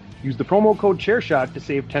services. Use the promo code ChairShot to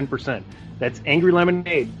save 10%. That's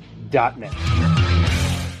angrylemonade.net.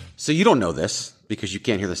 So you don't know this because you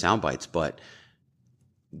can't hear the sound bites, but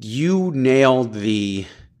you nailed the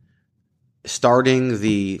starting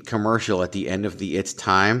the commercial at the end of the It's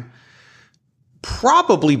Time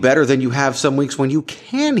probably better than you have some weeks when you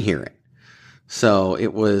can hear it. So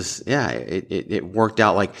it was, it worked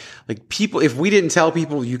out like people, if we didn't tell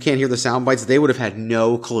people you can't hear the sound bites, they would have had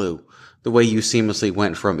no clue the way you seamlessly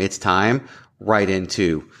went from It's Time right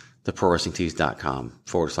into the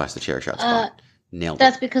ProWrestlingTees.com/TheChairShot spot. Nailed it.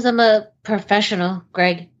 That's because I'm a professional,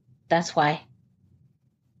 Greg. That's why.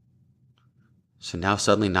 So now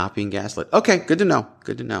suddenly not being gaslit. Okay, good to know.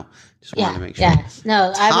 Good to know. Just wanted to make sure. Yeah,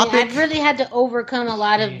 no, I've really had to overcome a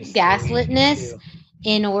lot of gaslitness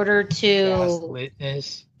in order to...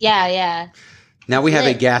 Gaslitness? Yeah. Now we have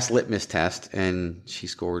a gas litmus test, and she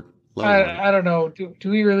scored low. I don't know. Do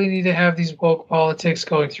we really need to have these woke politics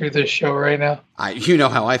going through this show right now? You know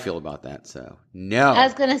how I feel about that, so no. I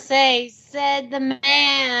was going to say, said the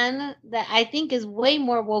man that I think is way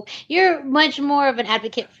more woke. You're much more of an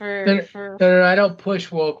advocate for... No, I don't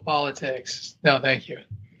push woke politics. No, thank you.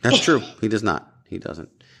 That's true. He does not. He doesn't.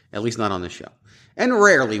 At least not on this show. And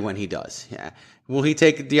rarely when he does. Yeah. Will he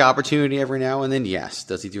take the opportunity every now and then? Yes.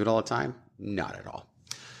 Does he do it all the time? Not at all.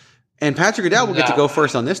 And Patrick O'Dowd will get to go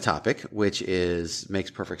first on this topic, which makes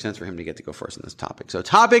perfect sense for him to get to go first on this topic. So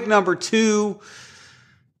topic number 2,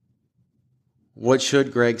 what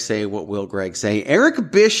should Greg say? What will Greg say?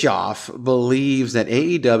 Eric Bischoff believes that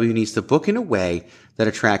AEW needs to book in a way that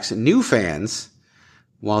attracts new fans,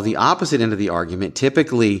 while the opposite end of the argument,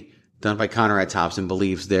 typically done by Conrad Thompson,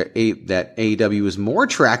 believes that AEW is more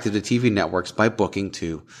attractive to TV networks by booking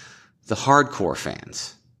to the hardcore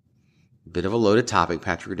fans. Bit of a loaded topic,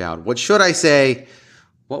 Patrick O'Dowd. What should I say?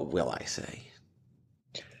 What will I say?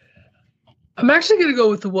 I'm actually going to go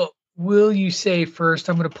with the what will you say first.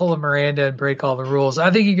 I'm going to pull a Miranda and break all the rules.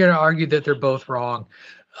 I think you're going to argue that they're both wrong,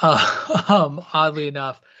 oddly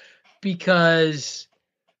enough, because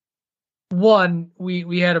one,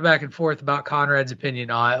 we had a back and forth about Conrad's opinion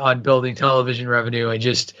on building television revenue and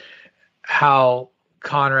just how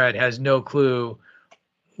Conrad has no clue,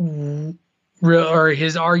 or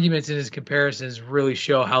his arguments and his comparisons really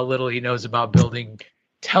show how little he knows about building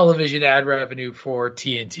television ad revenue for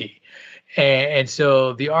TNT. And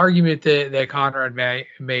so the argument that Conrad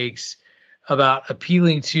makes about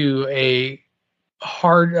appealing to a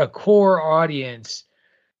core audience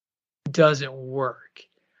doesn't work.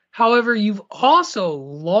 However, you've also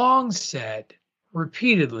long said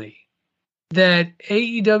repeatedly that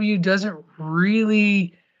AEW doesn't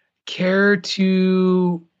really care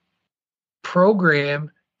to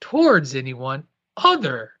program towards anyone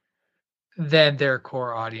other than their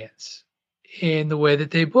core audience in the way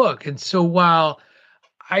that they book. And so while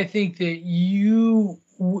I think that you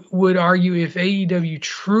would argue if AEW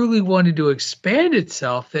truly wanted to expand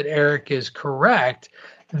itself, that Eric is correct,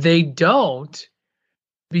 they don't,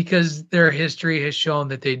 because their history has shown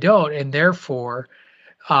that they don't. And therefore,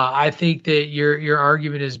 I think that your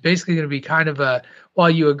argument is basically going to be kind of while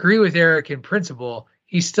you agree with Eric in principle,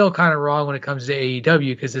 he's still kind of wrong when it comes to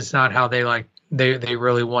AEW, because it's not how they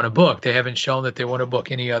really want to book. They haven't shown that they want to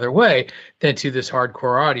book any other way than to this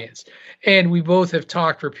hardcore audience. And we both have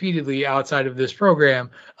talked repeatedly outside of this program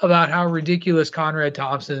about how ridiculous Conrad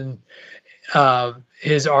Thompson,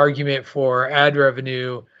 his argument for ad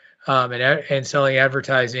revenue and selling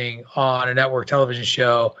advertising on a network television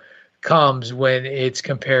show comes when it's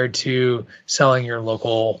compared to selling your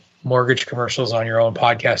local mortgage commercials on your own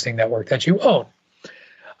podcasting network that you own.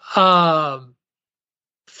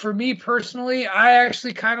 For me personally, I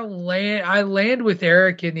actually kind of land with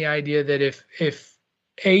Eric in the idea that if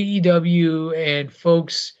AEW and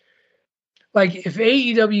folks, like if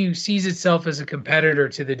AEW sees itself as a competitor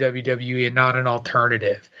to the WWE and not an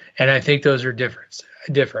alternative, and I think those are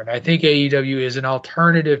different. I think AEW is an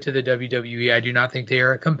alternative to the WWE. I do not think they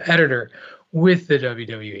are a competitor with the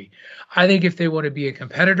WWE. I think if they want to be a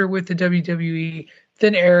competitor with the WWE,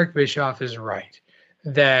 then Eric Bischoff is right.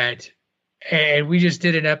 And we just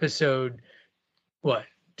did an episode,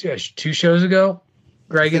 2 shows ago,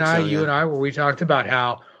 Greg and I, you and I, where we talked about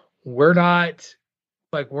how we're not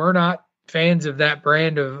fans of that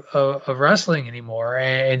brand of wrestling anymore.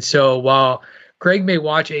 And so while Greg may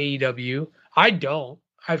watch AEW, I don't.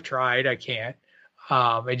 I've tried. I can't.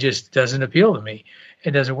 It just doesn't appeal to me.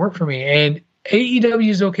 It doesn't work for me. And AEW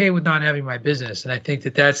is okay with not having my business. And I think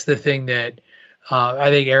that that's the thing that I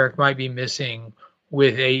think Eric might be missing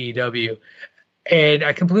with AEW. And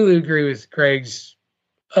I completely agree with Greg's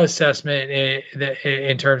assessment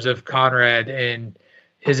in terms of Conrad and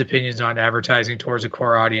his opinions on advertising towards a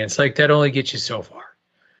core audience. Like, that only gets you so far.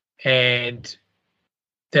 And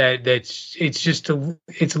it's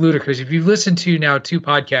ludicrous. If you've listened to now 2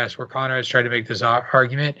 podcasts where Conrad's tried to make this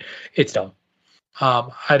argument, it's dumb.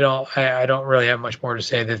 I don't really have much more to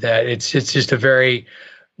say than that. It's just a very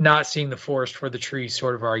not seeing the forest for the trees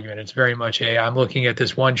sort of argument. It's very much I'm looking at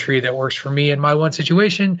this one tree that works for me in my one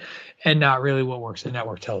situation and not really what works in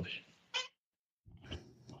network television.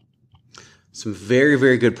 Some very,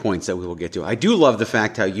 very good points that we will get to. I do love the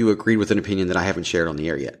fact how you agreed with an opinion that I haven't shared on the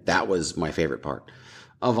air yet. That was my favorite part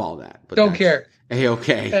of all that. But don't care.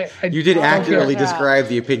 Okay. You did accurately describe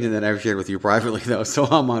the opinion that I've shared with you privately, though, so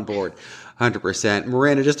I'm on board 100%.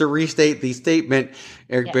 Miranda, just to restate the statement,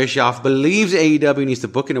 Eric Bischoff believes AEW needs to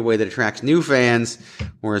book in a way that attracts new fans,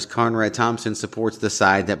 whereas Conrad Thompson supports the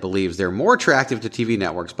side that believes they're more attractive to TV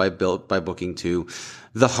networks by booking to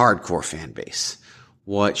the hardcore fan base.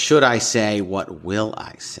 What should I say? What will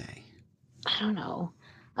I say? I don't know.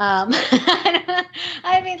 I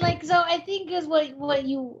mean, so I think is what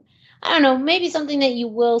you, I don't know, maybe something that you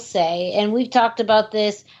will say, and we've talked about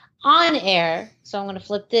this on air, so I'm going to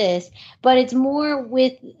flip this, but it's more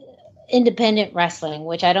with independent wrestling,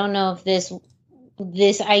 which I don't know if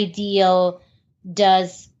this ideal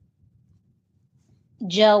does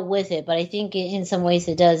gel with it, but I think in some ways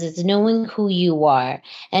it does. It's knowing who you are.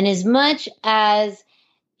 And as much as,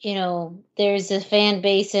 there's a fan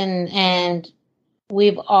base and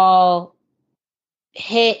we've all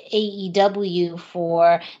hit AEW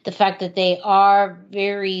for the fact that they are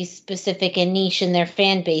very specific and niche in their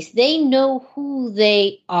fan base. They know who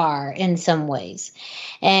they are in some ways.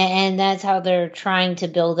 And that's how they're trying to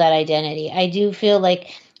build that identity. I do feel like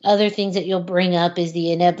other things that you'll bring up is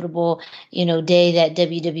the inevitable, day that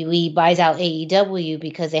WWE buys out AEW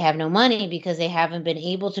because they have no money, because they haven't been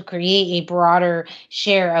able to create a broader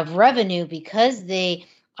share of revenue, because they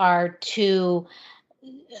are too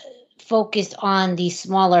focused on these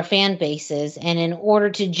smaller fan bases. And in order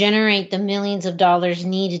to generate the millions of dollars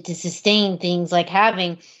needed to sustain things like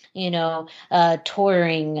having,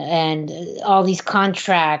 touring and all these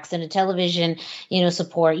contracts and a television,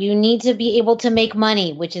 support, you need to be able to make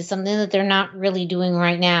money, which is something that they're not really doing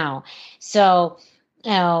right now. So,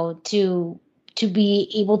 to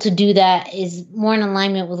be able to do that is more in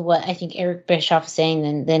alignment with what I think Eric Bischoff is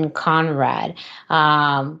saying than Conrad.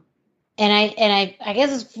 And I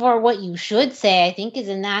guess as for what you should say, I think is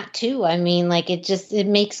in that too. I mean, like it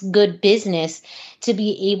makes good business to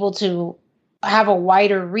be able to have a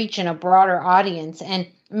wider reach and a broader audience, and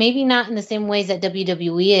maybe not in the same ways that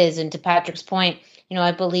WWE is. And to Patrick's point,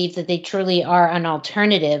 I believe that they truly are an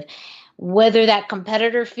alternative. Whether that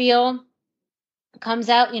competitor feel comes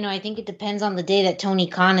out, I think it depends on the day that Tony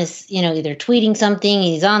Khan is, either tweeting something,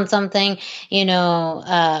 he's on something,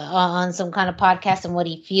 on some kind of podcast, and what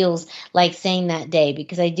he feels like saying that day.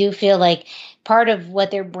 Because I do feel like part of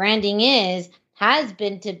what their branding has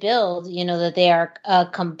been to build, that they are a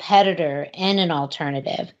competitor and an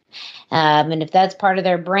alternative. And if that's part of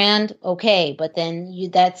their brand, okay, but then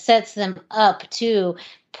that sets them up to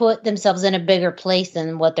put themselves in a bigger place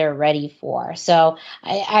than what they're ready for. So,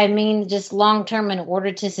 I mean, just long term, in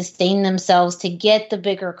order to sustain themselves, to get the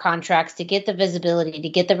bigger contracts, to get the visibility, to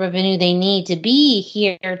get the revenue they need to be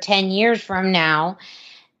here 10 years from now,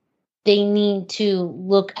 they need to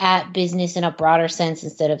look at business in a broader sense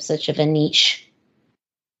instead of such of a niche.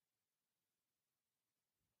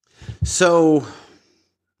 So,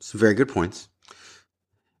 some very good points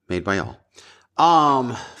made by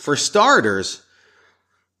y'all. For starters,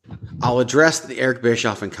 I'll address the Eric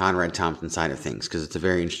Bischoff and Conrad Thompson side of things because it's a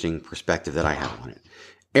very interesting perspective that I have on it.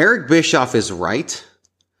 Eric Bischoff is right,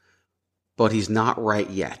 but he's not right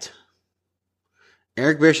yet.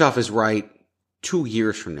 Eric Bischoff is right 2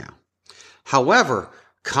 years from now. However,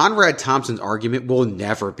 Conrad Thompson's argument will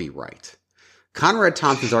never be right. Conrad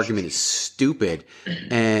Thompson's argument is stupid,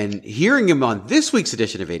 and hearing him on this week's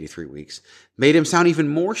edition of 83 Weeks made him sound even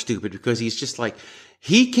more stupid because he's just like,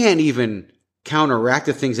 he can't even counteract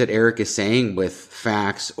the things that Eric is saying with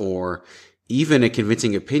facts or even a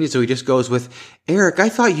convincing opinion. So he just goes with, Eric, I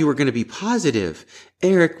thought you were going to be positive.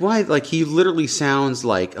 Eric, why? Like, he literally sounds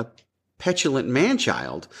like a petulant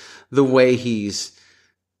man-child the way he's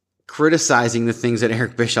criticizing the things that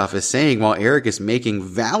Eric Bischoff is saying while Eric is making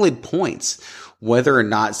valid points. Whether or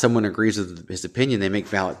not someone agrees with his opinion, they make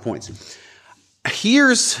valid points.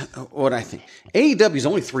 Here's what I think. AEW is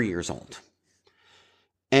only 3 years old.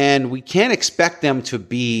 And we can't expect them to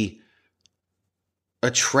be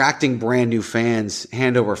attracting brand new fans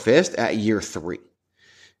hand over fist at year 3.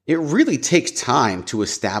 It really takes time to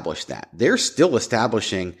establish that. They're still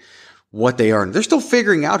establishing what they are. And they're still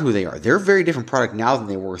figuring out who they are. They're a very different product now than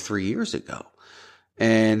they were 3 years ago.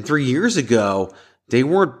 And 3 years ago, they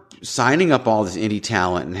weren't signing up all this indie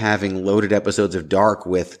talent and having loaded episodes of Dark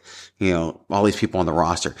with, all these people on the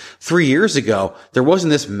roster. 3 years ago, there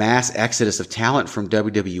wasn't this mass exodus of talent from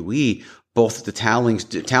WWE, both the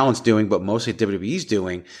talent's doing, but mostly WWE's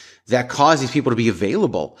doing, that caused these people to be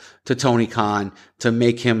available to Tony Khan to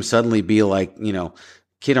make him suddenly be like,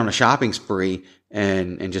 kid on a shopping spree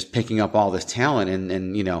and just picking up all this talent.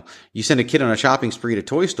 And you send a kid on a shopping spree to a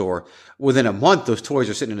toy store, within a month, those toys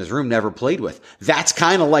are sitting in his room, never played with. That's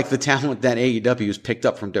kind of like the talent that AEW has picked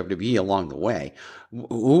up from WWE along the way.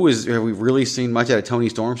 Have we really seen much out of Tony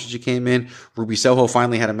Storm since she came in? Ruby Soho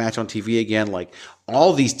finally had a match on TV again. Like,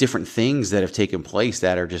 all these different things that have taken place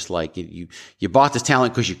that are just like, you bought this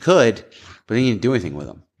talent because you could, but then you didn't do anything with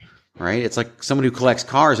them, right? It's like someone who collects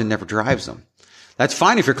cars and never drives them. That's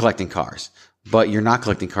fine if you're collecting cars, but you're not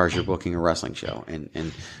collecting cars. You're booking a wrestling show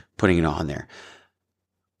and putting it on there.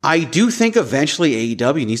 I do think eventually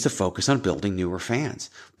AEW needs to focus on building newer fans,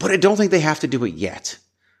 but I don't think they have to do it yet.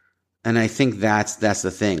 And I think that's the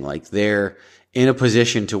thing. Like, they're in a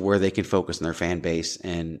position to where they can focus on their fan base,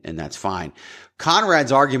 and that's fine.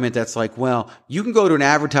 Conrad's argument that's like, well, you can go to an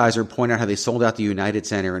advertiser and point out how they sold out the United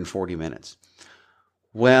Center in 40 minutes.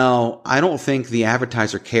 Well, I don't think the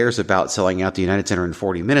advertiser cares about selling out the United Center in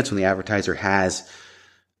 40 minutes when the advertiser has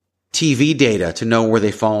TV data to know where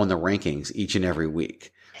they fall in the rankings each and every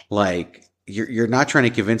week. Like, you're not trying to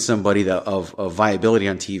convince somebody of viability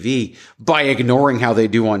on TV by ignoring how they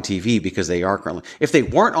do on TV because they are currently. If they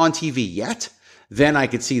weren't on TV yet, then I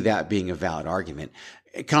could see that being a valid argument.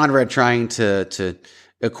 Conrad trying to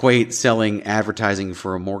equate selling advertising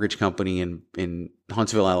for a mortgage company in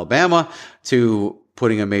Huntsville, Alabama to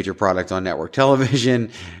putting a major product on network television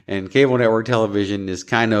and cable network television is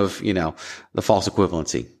kind of, the false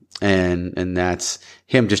equivalency. And that's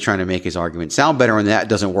him just trying to make his argument sound better. And that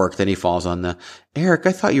doesn't work. Then he falls on the, Eric,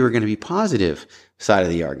 I thought you were going to be positive side of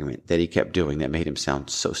the argument that he kept doing that made him sound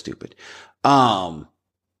so stupid. So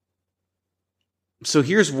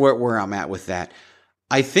here's where I'm at with that.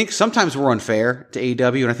 I think sometimes we're unfair to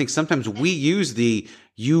AEW, and I think sometimes we use the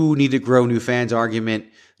you need to grow new fans argument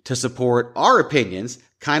to support our opinions,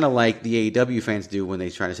 kind of like the AEW fans do when they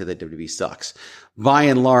try to say that WWE sucks. By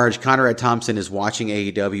and large, Conrad Thompson is watching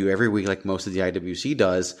AEW every week like most of the IWC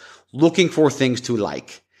does, looking for things to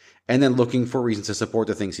like, and then looking for reasons to support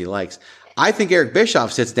the things he likes. I think Eric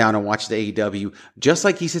Bischoff sits down and watches the AEW just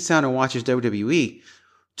like he sits down and watches WWE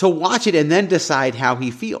to watch it and then decide how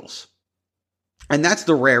he feels. And that's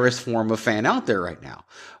the rarest form of fan out there right now.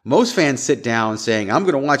 Most fans sit down saying, I'm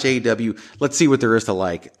going to watch AEW. Let's see what there is to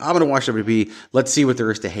like. I'm going to watch WWE. Let's see what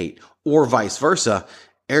there is to hate, or vice versa.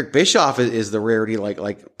 Eric Bischoff is the rarity,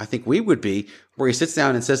 like I think we would be, where he sits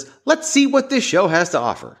down and says, let's see what this show has to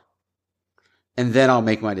offer. And then I'll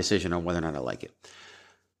make my decision on whether or not I like it.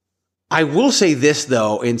 I will say this,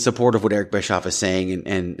 though, in support of what Eric Bischoff is saying,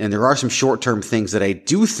 and there are some short-term things that I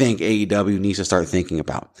do think AEW needs to start thinking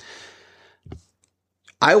about.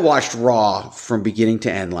 I watched Raw from beginning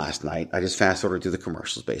to end last night. I just fast-forwarded through the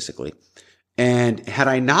commercials, basically. And had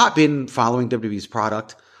I not been following WWE's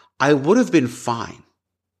product, I would have been fine.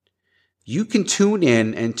 You can tune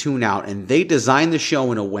in and tune out, and they design the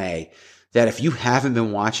show in a way that if you haven't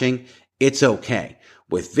been watching, it's okay.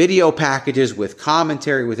 With video packages, with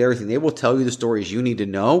commentary, with everything, they will tell you the stories you need to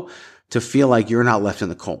know to feel like you're not left in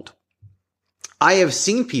the cold. I have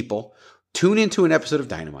seen people tune into an episode of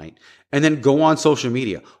Dynamite and then go on social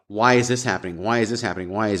media. Why is this happening? Why is this happening?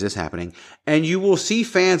 Why is this happening? And you will see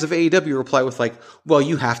fans of AEW reply with like, well,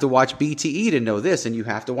 you have to watch BTE to know this, and you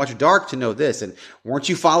have to watch Dark to know this. And weren't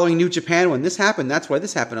you following New Japan when this happened? That's why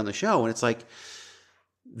this happened on the show. And it's like,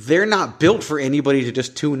 they're not built for anybody to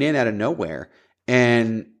just tune in out of nowhere.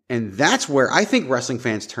 And that's where I think wrestling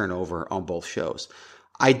fans turn over on both shows.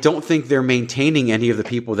 I don't think they're maintaining any of the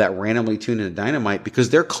people that randomly tune into Dynamite because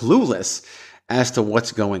they're clueless as to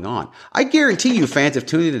what's going on. I guarantee you fans have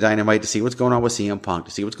tuned into Dynamite to see what's going on with CM Punk,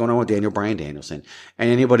 to see what's going on with Daniel Bryan Danielson, and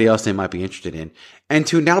anybody else they might be interested in, and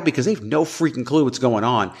tuned out because they have no freaking clue what's going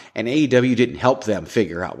on, and AEW didn't help them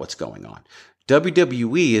figure out what's going on.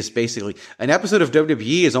 WWE is basically, an episode of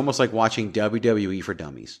WWE is almost like watching WWE for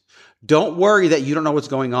dummies. Don't worry that you don't know what's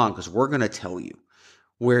going on because we're going to tell you.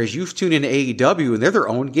 Whereas you've tuned into AEW and they're their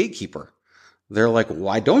own gatekeeper. They're like,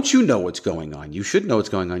 why don't you know what's going on? You should know what's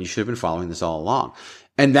going on. You should have been following this all along.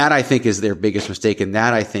 And that, I think, is their biggest mistake. And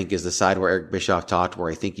that, I think, is the side where Eric Bischoff talked, where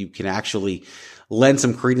I think you can actually lend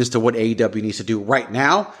some credence to what AEW needs to do right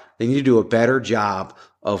now. They need to do a better job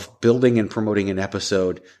of building and promoting an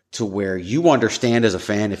episode to where you understand as a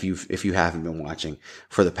fan if you haven't been watching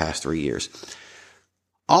for the past 3 years.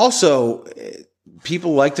 Also,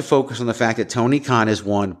 people like to focus on the fact that Tony Khan has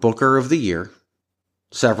won Booker of the Year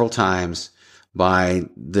several times by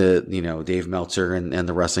the, Dave Meltzer and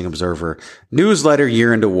the Wrestling Observer newsletter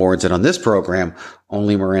year-end awards. And on this program,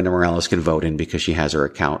 only Miranda Morales can vote in because she has her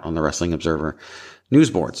account on the Wrestling Observer news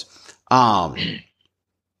boards.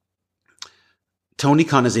 Tony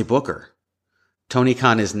Khan is a booker. Tony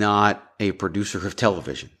Khan is not a producer of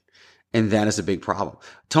television. And that is a big problem.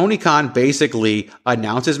 Tony Khan basically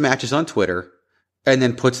announces matches on Twitter and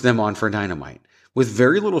then puts them on for Dynamite with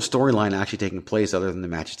very little storyline actually taking place other than the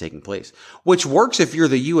matches taking place, which works if you're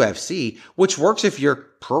the UFC, which works if you're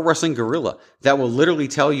Pro Wrestling Guerrilla. That will literally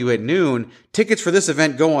tell you at noon, tickets for this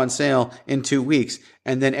event go on sale in 2 weeks.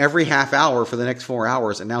 And then every half hour for the next 4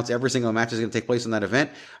 hours, announce every single match is going to take place in that event.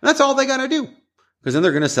 And that's all they got to do. Because then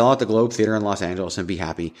they're going to sell out the Globe Theater in Los Angeles and be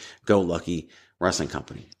happy, go lucky wrestling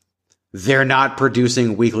company. They're not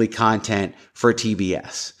producing weekly content for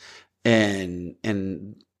TBS. And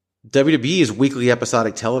WWE is weekly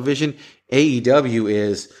episodic television. AEW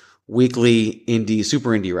is weekly super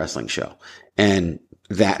indie wrestling show. And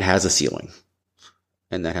that has a ceiling.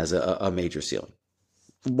 And that has a major ceiling.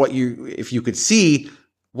 If you could see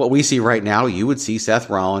what we see right now, you would see Seth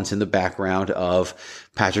Rollins in the background of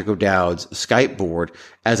Patrick O'Dowd's Skype board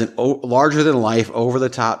as an larger-than-life,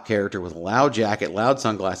 over-the-top character with a loud jacket, loud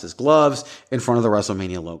sunglasses, gloves in front of the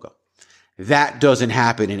WrestleMania logo. That doesn't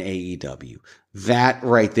happen in AEW. That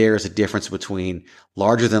right there is a difference between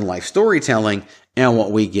larger-than-life storytelling and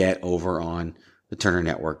what we get over on the Turner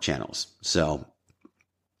Network channels. So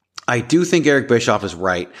I do think Eric Bischoff is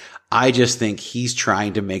right. I just think he's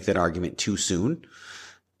trying to make that argument too soon.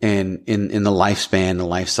 in the lifespan, the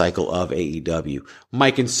life cycle of AEW.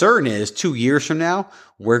 My concern is 2 years from now,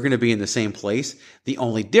 we're going to be in the same place. The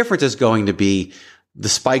only difference is going to be the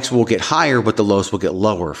spikes will get higher, but the lows will get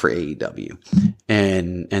lower for AEW,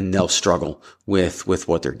 and they'll struggle with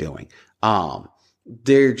what they're doing.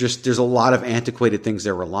 There's a lot of antiquated things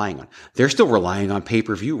they're relying on. They're still relying on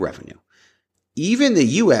pay-per-view revenue. Even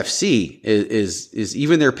the UFC is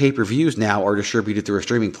even their pay-per-views now are distributed through a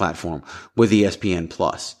streaming platform with ESPN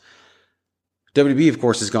Plus. WWE, of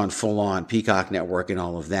course, has gone full on Peacock Network and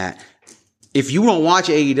all of that. If you don't watch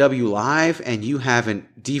AEW live and you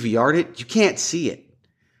haven't DVR'd it, you can't see it.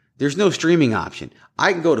 There's no streaming option.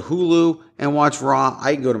 I can go to Hulu and watch Raw.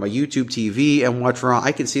 I can go to my YouTube TV and watch Raw.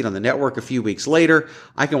 I can see it on the network a few weeks later.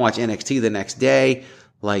 I can watch NXT the next day.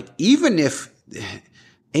 Like, even if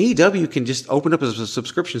AEW can just open up a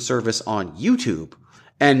subscription service on YouTube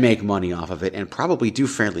and make money off of it and probably do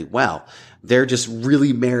fairly well. They're just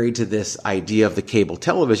really married to this idea of the cable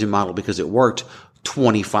television model because it worked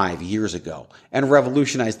 25 years ago and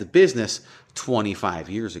revolutionized the business 25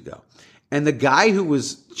 years ago. And the guy who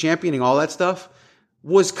was championing all that stuff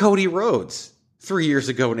was Cody Rhodes 3 years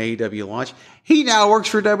ago when AEW launched. He now works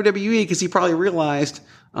for WWE because he probably realized,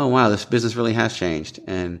 oh wow, this business really has changed.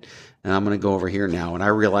 And I'm going to go over here now. And I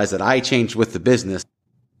realized that I changed with the business.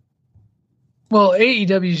 Well,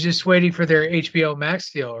 AEW is just waiting for their HBO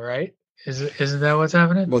Max deal, right? Isn't that what's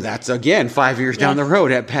happening? Well, that's, again, 5 years down the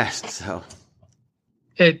road at best. So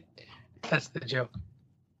that's the joke.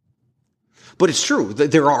 But it's true.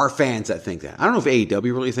 There are fans that think that. I don't know if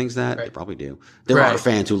AEW really thinks that. Right. They probably do. There are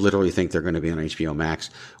fans who literally think they're going to be on HBO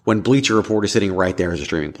Max when Bleacher Report is sitting right there as a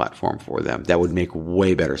streaming platform for them. That would make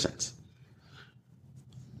way better sense.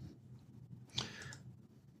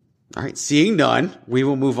 All right, seeing none, we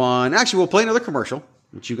will move on. Actually, we'll play another commercial,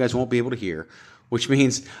 which you guys won't be able to hear, which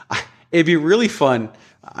means it'd be really fun.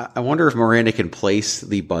 I wonder if Miranda can place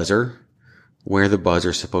the buzzer where the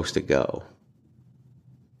buzzer's supposed to go.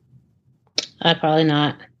 Probably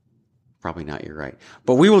not. Probably not, you're right.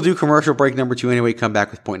 But we will do commercial break number 2 anyway, come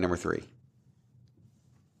back with point number 3.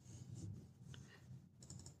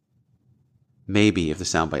 Maybe, if the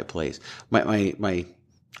soundbite plays.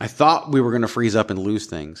 I thought we were going to freeze up and lose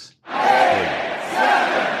things. 8, 7, 6,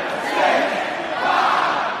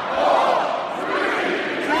 5, 4,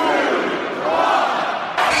 3, 2, 1.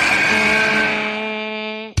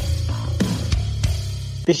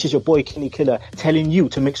 This is your boy Kenny Killer telling you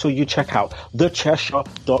to make sure you check out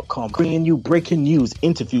thechairshot.com, bringing you breaking news,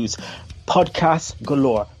 interviews, podcasts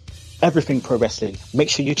galore, everything pro wrestling. Make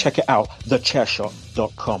sure you check it out,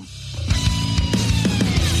 thechairshot.com.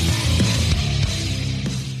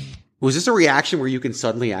 Was this a reaction where you can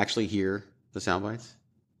suddenly actually hear the sound bites?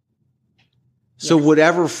 So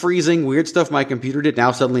whatever freezing weird stuff my computer did,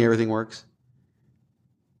 now suddenly everything works?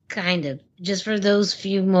 Kind of. Just for those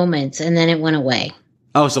few moments, and then it went away.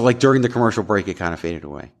 Oh, so like during the commercial break, it kind of faded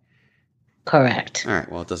away. Correct. All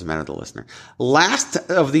right, well, it doesn't matter to the listener. Last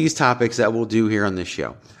of these topics that we'll do here on this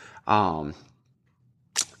show.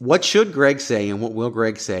 What should Greg say and what will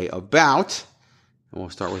Greg say about, and we'll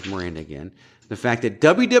start with Miranda again, the fact that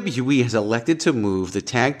WWE has elected to move the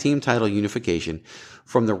tag team title unification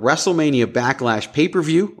from the WrestleMania Backlash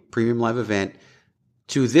pay-per-view premium live event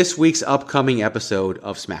to this week's upcoming episode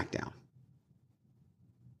of SmackDown.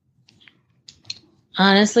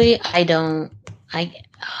 Honestly,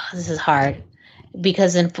 this is hard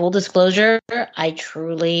because in full disclosure, I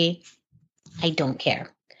don't care.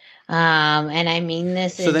 And I mean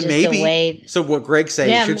this in just a way. So what Greg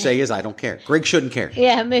should say is, I don't care. Greg shouldn't care.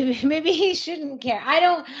 Yeah, maybe he shouldn't care. I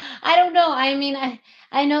don't know. I mean,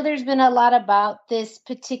 I know there's been a lot about this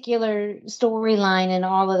particular storyline and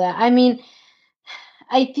all of that. I mean,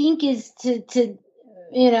 I think is to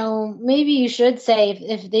maybe you should say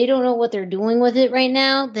if they don't know what they're doing with it right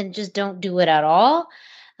now, then just don't do it at all.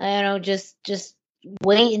 Just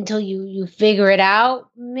wait until you figure it out.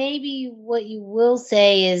 Maybe what you will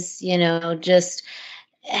say is, just,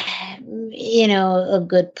 a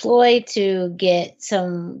good ploy to get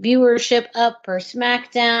some viewership up for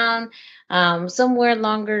SmackDown, somewhere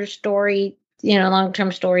longer story,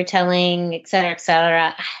 long-term storytelling, et cetera, et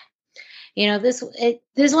cetera.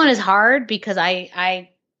 This one is hard because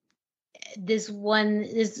this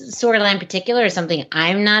storyline in particular is something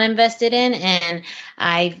I'm not invested in, and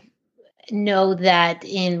I know that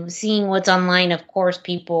in seeing what's online, of course,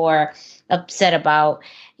 people are upset about,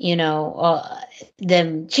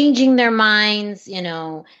 them changing their minds,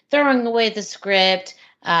 throwing away the script,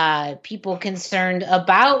 people concerned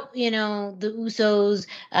about, the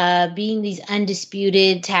Usos being these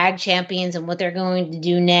undisputed tag champions and what they're going to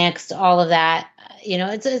do next, all of that.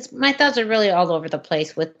 It's my thoughts are really all over the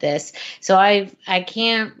place with this. So I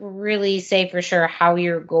can't really say for sure how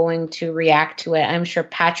you're going to react to it. I'm sure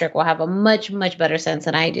Patrick will have a much, much better sense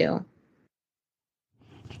than I do.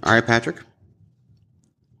 All right, Patrick.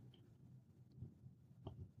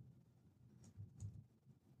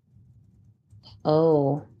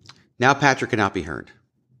 Oh. Now Patrick cannot be heard.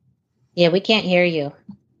 Yeah, we can't hear you.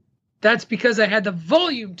 That's because I had the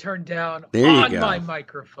volume turned down on my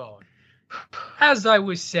microphone. As I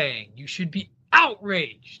was saying, you should be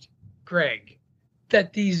outraged, Greg,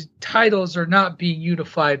 that these titles are not being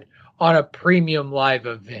unified on a premium live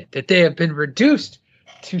event, that they have been reduced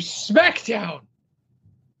to SmackDown.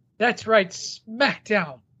 That's right,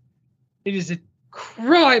 SmackDown. It is a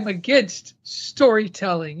crime against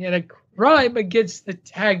storytelling and a crime against the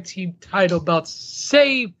tag team title belts.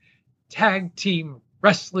 Save tag team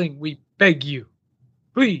wrestling, we beg you.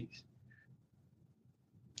 Please.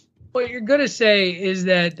 What you're going to say is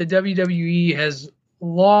that the WWE has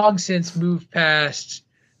long since moved past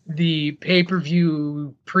the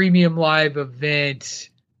pay-per-view premium live event,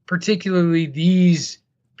 particularly these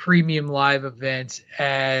premium live events,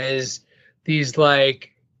 as these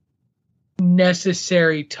like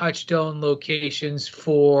necessary touchstone locations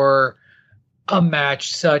for a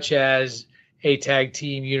match such as a tag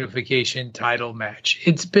team unification title match.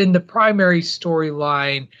 It's been the primary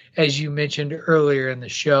storyline, as you mentioned earlier in the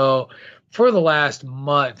show, for the last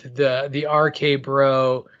month. The RK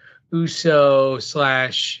Bro, Uso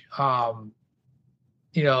slash, all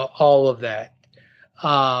of that.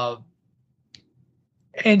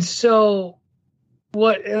 And so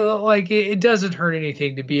it doesn't hurt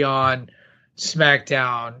anything to be on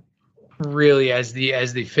SmackDown really as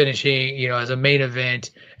the finishing, as a main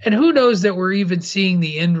event. And who knows that we're even seeing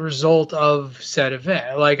the end result of said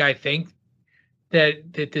event. I think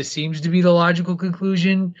that this seems to be the logical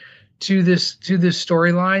conclusion to this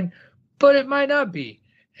storyline, but it might not be.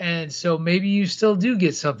 And so maybe you still do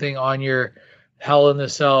get something on your Hell in the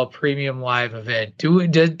Cell premium live event. Do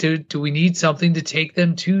we need something to take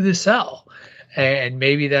them to the cell? And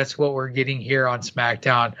maybe that's what we're getting here on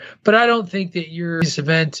SmackDown. But I don't think that you're this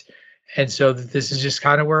event, and so that this is just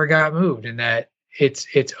kind of where it got moved, and that it's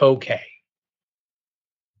okay.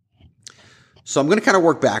 So I'm going to kind of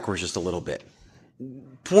work backwards just a little bit.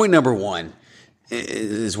 Point number one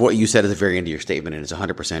is what you said at the very end of your statement, and it's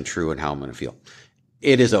 100% true in how I'm going to feel.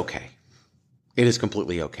 It is okay. It is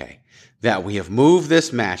completely okay that we have moved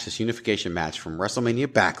this match, this unification match, from WrestleMania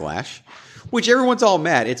Backlash, which everyone's all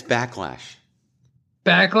mad. It's Backlash.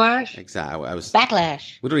 Backlash? Exactly.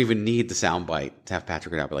 Backlash. We don't even need the soundbite to have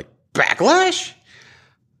Patrick and I be like, Backlash?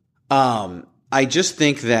 I just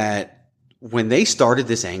think that when they started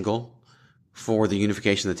this angle for the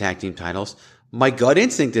unification of the tag team titles, my gut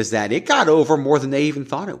instinct is that it got over more than they even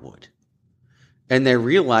thought it would. And they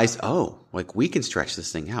realized, we can stretch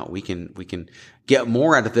this thing out. We can get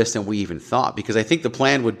more out of this than we even thought. Because I think the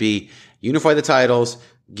plan would be unify the titles,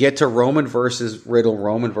 get to Roman versus Riddle,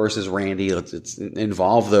 Roman versus Randy. Let's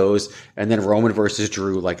involve those, and then Roman versus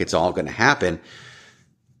Drew. It's all going to happen.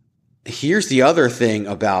 Here's the other thing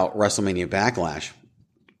about WrestleMania Backlash.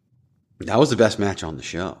 That was the best match on the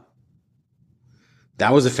show.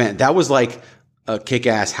 That was like a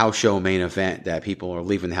kick-ass house show main event that people are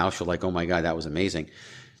leaving the house show like, oh my God, that was amazing.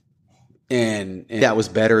 And that was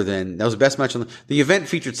that was the best match on the event.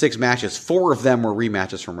 Featured 6 matches. 4 of them were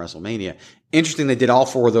rematches from WrestleMania. Interesting, they did all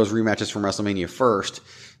 4 of those rematches from WrestleMania first,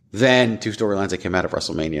 then 2 storylines that came out of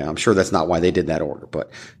WrestleMania. I'm sure that's not why they did that order, but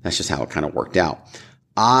that's just how it kind of worked out.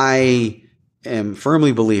 I am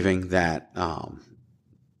firmly believing that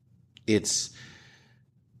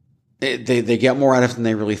they get more out of it than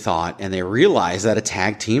they really thought, and they realize that a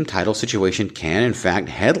tag team title situation can, in fact,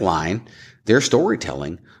 headline their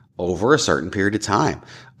storytelling over a certain period of time.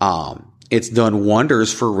 It's done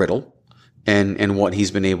wonders for Riddle and what he's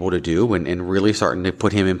been able to do, and really starting to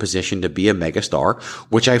put him in position to be a megastar,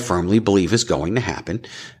 which I firmly believe is going to happen,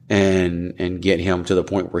 and get him to the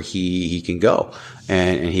point where he can go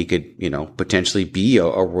and he could, potentially be a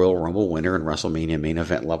Royal Rumble winner and WrestleMania main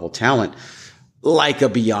event level talent, like a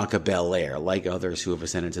Bianca Belair, like others who have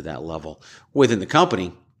ascended to that level within the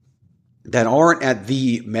company that aren't at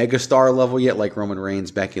the megastar level yet, like Roman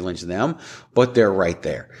Reigns, Becky Lynch, them, but they're right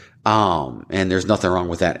there. And there's nothing wrong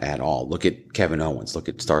with that at all. Look at Kevin Owens. Look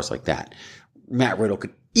at stars like that. Matt Riddle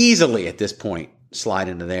could easily at this point slide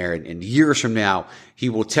into there, and years from now, he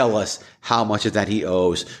will tell us how much of that he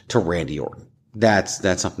owes to Randy Orton.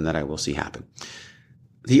 That's something that I will see happen.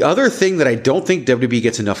 The other thing that I don't think WWE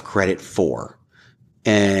gets enough credit for,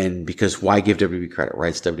 and because why give WWE credit, right?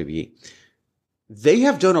 It's WWE. They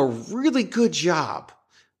have done a really good job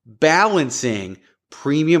balancing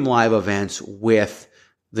premium live events with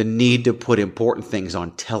the need to put important things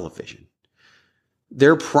on television.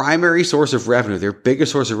 Their primary source of revenue, their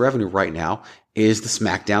biggest source of revenue right now is the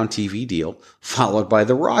SmackDown TV deal, followed by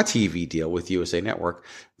the Raw TV deal with USA Network,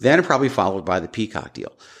 then probably followed by the Peacock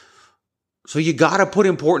deal. So you got to put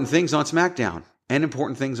important things on SmackDown and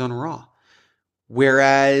important things on Raw.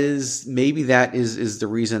 Whereas maybe that is the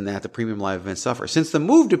reason that the premium live events suffer. Since the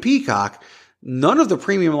move to Peacock, none of the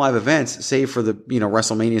premium live events, save for the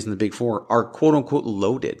WrestleManias and the Big Four, are quote unquote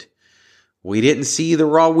loaded. We didn't see the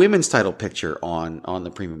Raw Women's title picture on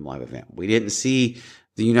the premium live event. We didn't see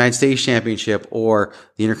the United States Championship or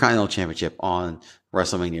the Intercontinental Championship on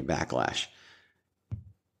WrestleMania Backlash.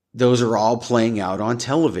 Those are all playing out on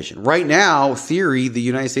television. Right now, Theory, the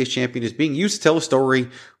United States Champion, is being used to tell a story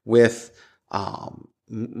with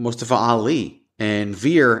Mustafa Ali and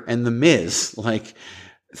Veer and The Miz. Like,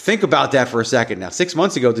 think about that for a second. Now, 6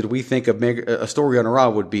 months ago, did we think a story on Raw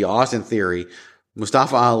would be Austin Theory,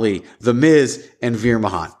 Mustafa Ali, The Miz, and Veer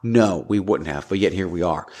Mahan? No, we wouldn't have, but yet here we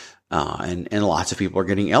are. And lots of people are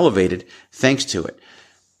getting elevated thanks to it.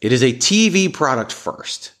 It is a TV product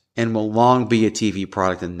first and will long be a TV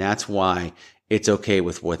product, and that's why it's okay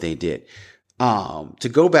with what they did. To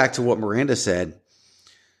go back to what Miranda said,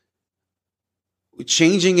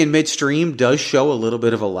 changing in midstream does show a little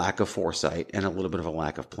bit of a lack of foresight and a little bit of a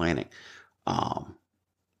lack of planning.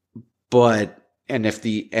 If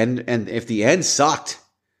the end sucked,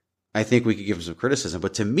 I think we could give them some criticism.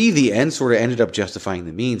 But to me, the end sort of ended up justifying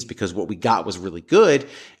the means, because what we got was really good,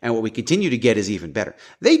 and what we continue to get is even better.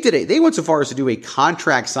 They went so far as to do a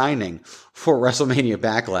contract signing for WrestleMania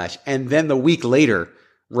Backlash, and then the week later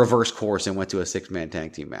reversed course and went to a 6-man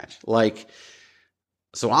tag team match.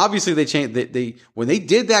 So obviously they changed. When they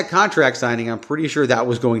did that contract signing, I'm pretty sure that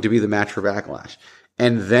was going to be the match for Backlash,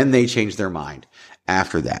 and then they changed their mind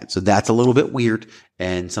after that. So that's a little bit weird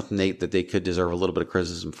and something that they could deserve a little bit of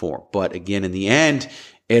criticism for. But again, in the end,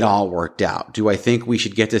 it all worked out. Do I think we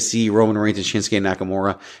should get to see Roman Reigns and Shinsuke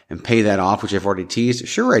Nakamura and pay that off, which I've already teased?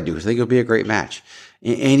 Sure, I do. I think it'll be a great match.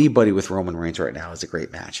 Anybody with Roman Reigns right now is a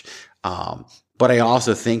great match. But I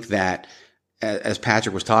also think that, as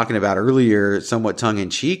Patrick was talking about earlier, somewhat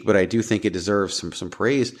tongue-in-cheek, but I do think it deserves some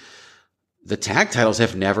praise. The tag titles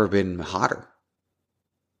have never been hotter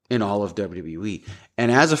in all of WWE.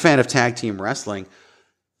 And as a fan of tag team wrestling,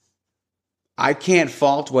 I can't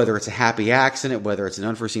fault whether it's a happy accident, whether it's an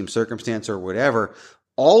unforeseen circumstance or whatever.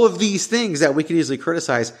 All of these things that we can easily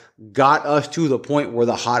criticize got us to the point where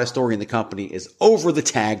the hottest story in the company is over the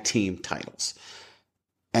tag team titles.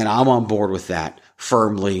 And I'm on board with that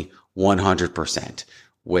firmly, 100%,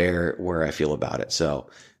 where I feel about it. So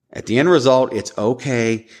at the end result, it's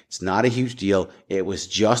okay. It's not a huge deal. It was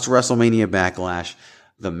just WrestleMania Backlash.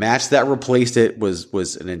 The match that replaced it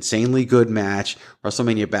was an insanely good match.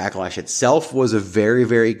 WrestleMania Backlash itself was a very,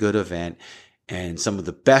 very good event. And some of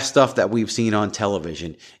the best stuff that we've seen on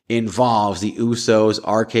television involves the Usos,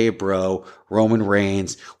 RK Bro, Roman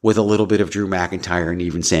Reigns, with a little bit of Drew McIntyre and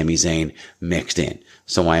even Sami Zayn mixed in.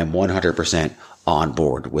 So I am 100% on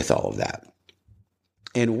board with all of that.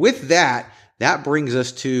 And with that, that brings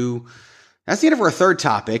us to, that's the end of our third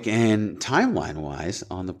topic. And timeline-wise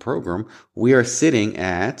on the program, we are sitting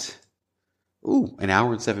at, an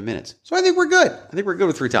hour and 7 minutes. So I think we're good. I think we're good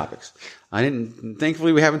with 3 topics.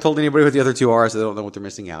 Thankfully, we haven't told anybody what the other 2 are, so they don't know what they're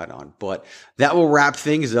missing out on. But that will wrap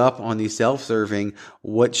things up on the self-serving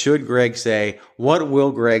What Should Greg Say? What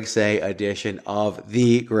Will Greg Say edition of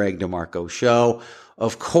the Greg DeMarco Show.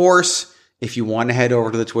 Of course, if you want to head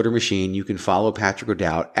over to the Twitter machine, you can follow Patrick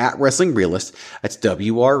O'Dowd at Wrestling Realist. That's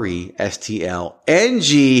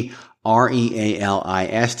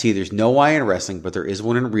WRESTLNGREALIST. There's no Y in wrestling, but there is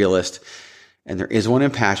one in Realist. And there is one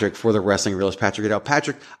in Patrick for the Wrestling Realist, Patrick O'Dowd.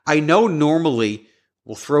 Patrick, I know normally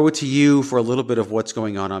we'll throw it to you for a little bit of what's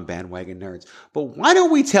going on Bandwagon Nerds, but why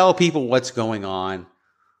don't we tell people what's going on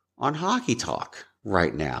Hockey Talk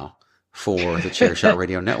right now for the Chairshot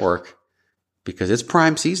Radio Network? Because it's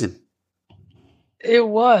prime season. It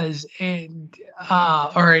was,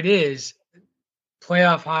 or it is.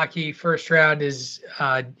 Playoff hockey first round is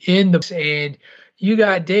in the, and you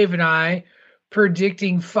got Dave and I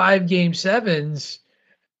predicting 5 Game 7s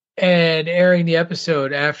and airing the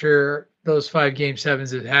episode after those 5 Game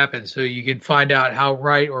 7s had happened, so you can find out how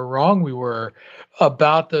right or wrong we were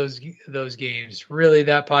about those games. Really,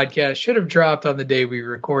 that podcast should have dropped on the day we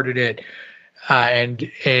recorded it. And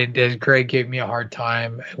as Greg gave me a hard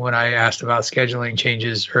time when I asked about scheduling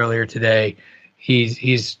changes earlier today,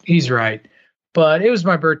 he's right. But it was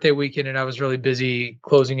my birthday weekend, and I was really busy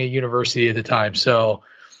closing a university at the time. So,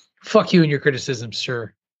 fuck you and your criticisms,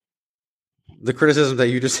 sir. The criticisms that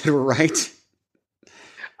you just said were right.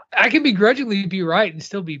 I can begrudgingly be right and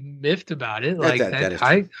still be miffed about it. Like that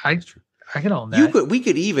is true. I can own that. We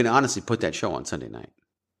could even honestly put that show on Sunday night.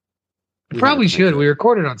 We probably should. We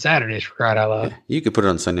recorded on Saturdays, for crying out loud. Yeah, you could put it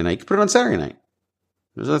on Sunday night. You could put it on Saturday night.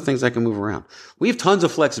 There's other things I can move around. We have tons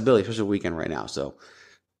of flexibility, especially weekend right now. So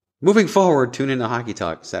moving forward, tune into Hockey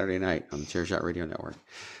Talk Saturday night on the Chairshot Radio Network.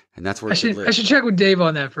 And that's where I should check with Dave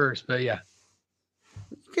on that first, but yeah.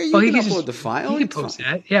 Okay, you can upload the file. You can post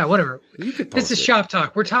that. Yeah, whatever. You could post This is shop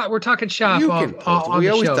talk. We're talking shop on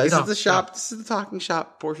the show. This is the shop. This is the talking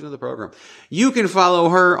shop portion of the program. You can follow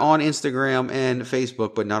her on Instagram and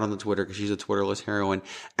Facebook, but not on the Twitter because she's a Twitterless heroine.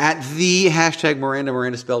 At the hashtag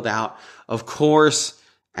Miranda spelled out. Of course,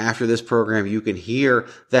 after this program, you can hear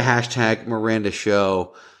the hashtag Miranda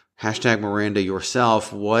show. Hashtag Miranda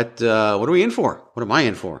yourself. What are we in for? What am I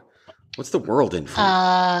in for? What's the world in for?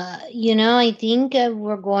 I think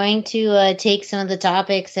we're going to take some of the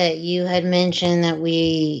topics that you had mentioned that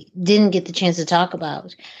we didn't get the chance to talk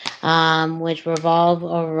about, which revolve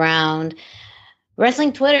around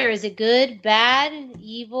wrestling Twitter. Is it good, bad,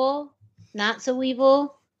 evil, not so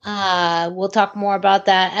evil? We'll talk more about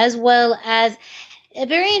that, as well as a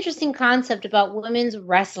very interesting concept about women's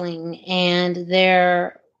wrestling and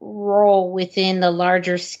their role within the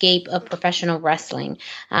larger scape of professional wrestling.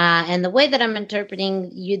 And the way that I'm interpreting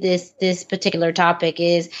this particular topic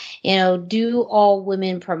is, do all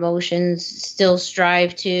women promotions still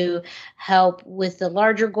strive to help with the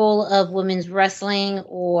larger goal of women's wrestling,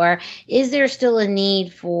 or is there still a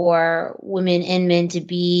need for women and men to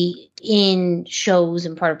be in shows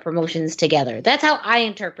and part of promotions together? That's how I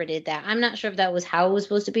interpreted that. I'm not sure if that was how it was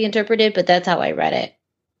supposed to be interpreted, but that's how I read it.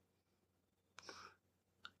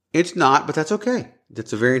 It's not, but that's okay.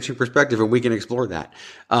 That's a very interesting perspective, and we can explore that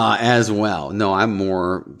as well. No, I'm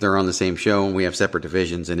more, they're on the same show, and we have separate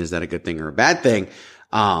divisions, and is that a good thing or a bad thing?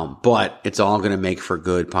 But it's all going to make for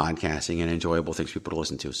good podcasting and enjoyable things for people to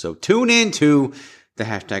listen to. So tune in to the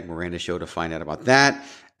hashtag Miranda Show to find out about that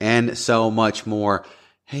and so much more.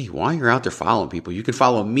 Hey, while you're out there following people, you can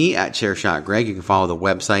follow me at Chairshot Greg. You can follow the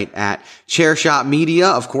website at Chairshot Media.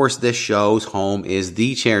 Of course, this show's home is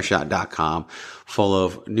thechairshot.com, full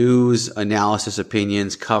of news, analysis,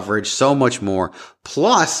 opinions, coverage, so much more.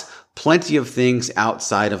 Plus, plenty of things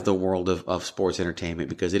outside of the world of sports entertainment,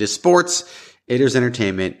 because it is sports, it is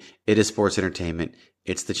entertainment, it is sports entertainment.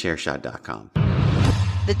 It's thechairshot.com.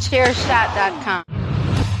 Thechairshot.com.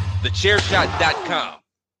 Thechairshot.com.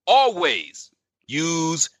 Always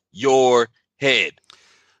use your head.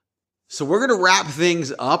 So we're going to wrap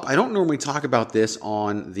things up. I don't normally talk about this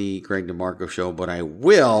on the Greg DeMarco show, but I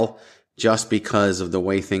will, just because of the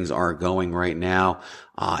way things are going right now.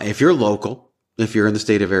 If you're local, if you're in the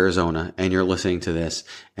state of Arizona and you're listening to this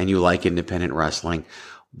and you like independent wrestling,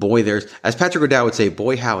 boy, as Patrick O'Dowd would say,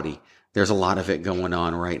 boy howdy, there's a lot of it going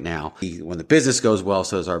on right now. When the business goes well,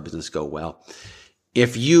 so does our business go well.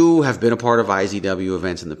 If you have been a part of IZW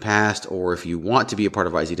events in the past, or if you want to be a part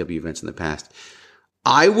of IZW events in the past,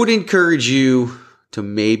 I would encourage you to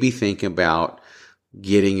maybe think about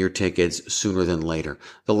getting your tickets sooner than later.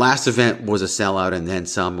 The last event was a sellout and then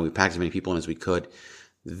some. We packed as many people in as we could.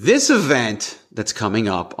 This event that's coming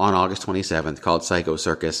up on August 27th, called Psycho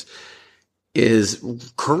Circus, is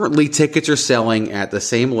currently tickets are selling at the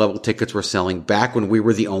same level tickets were selling back when we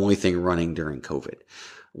were the only thing running during COVID.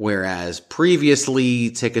 Whereas previously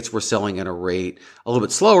tickets were selling at a rate a little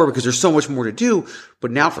bit slower because there's so much more to do.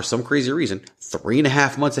 But now, for some crazy reason,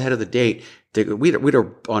 3.5 months ahead of the date, we'd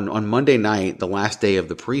on Monday night, the last day of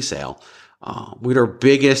the pre-sale, we had our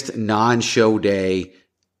biggest non-show day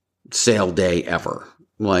sale day ever.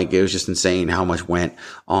 Like, it was just insane how much went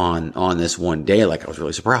on this one day. Like, I was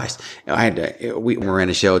really surprised.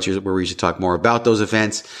 Miranda Show, where we should talk more about those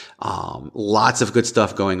events. Lots of good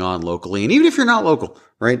stuff going on locally. And even if you're not local,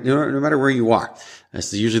 right? No matter where you are.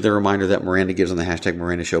 That's usually the reminder that Miranda gives on the hashtag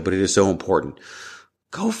Miranda Show, but it is so important.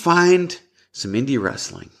 Go find some indie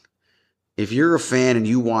wrestling. If you're a fan and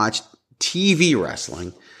you watch TV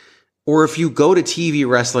wrestling, or if you go to TV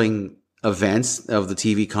wrestling events of the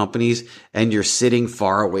TV companies and you're sitting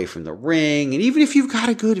far away from the ring, and even if you've got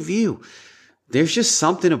a good view, there's just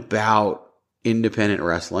something about independent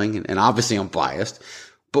wrestling, and obviously I'm biased,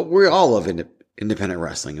 but we all love independent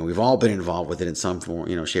wrestling, and we've all been involved with it in some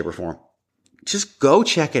form, shape or form. Just go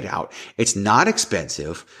check it out. It's not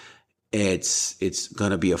expensive. It's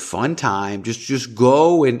going to be a fun time. Just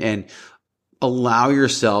go and allow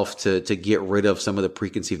yourself to get rid of some of the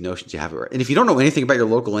preconceived notions you have. And if you don't know anything about your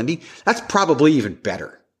local indie, that's probably even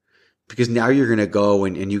better. Because now you're going to go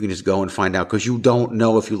and you can just go and find out, because you don't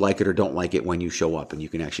know if you like it or don't like it when you show up, and you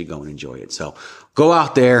can actually go and enjoy it. So go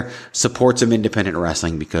out there, support some independent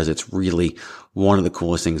wrestling, because it's really one of the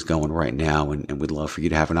coolest things going right now. And we'd love for you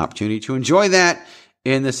to have an opportunity to enjoy that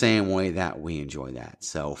in the same way that we enjoy that.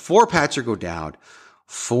 So for Patrick O'Dowd,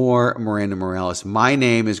 for Miranda Morales, my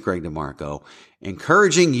name is Greg DeMarco,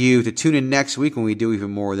 encouraging you to tune in next week when we do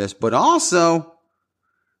even more of this, but also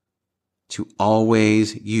to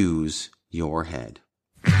always use your head.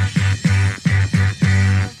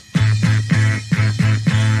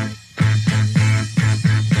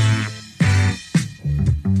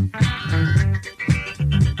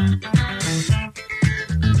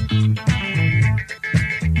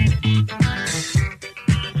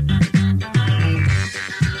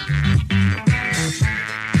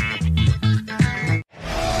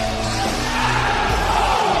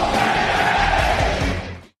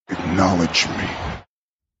 Acknowledge me.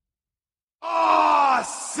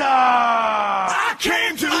 Awesome! I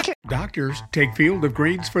came to... Doctors take Field of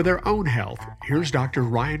Greens for their own health. Here's Dr.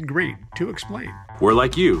 Ryan Green to explain. We're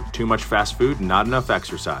like you, too much fast food and not enough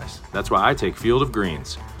exercise. That's why I take Field of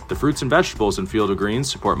Greens. The fruits and vegetables in Field of Greens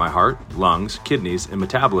support my heart, lungs, kidneys, and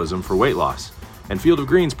metabolism for weight loss. And Field of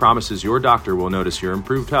Greens promises your doctor will notice your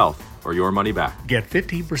improved health or your money back. Get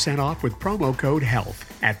 15% off with promo code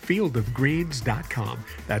HEALTH at fieldofgreens.com.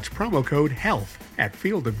 That's promo code HEALTH at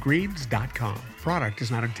fieldofgreens.com. Product is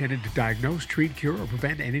not intended to diagnose, treat, cure, or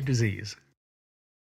prevent any disease.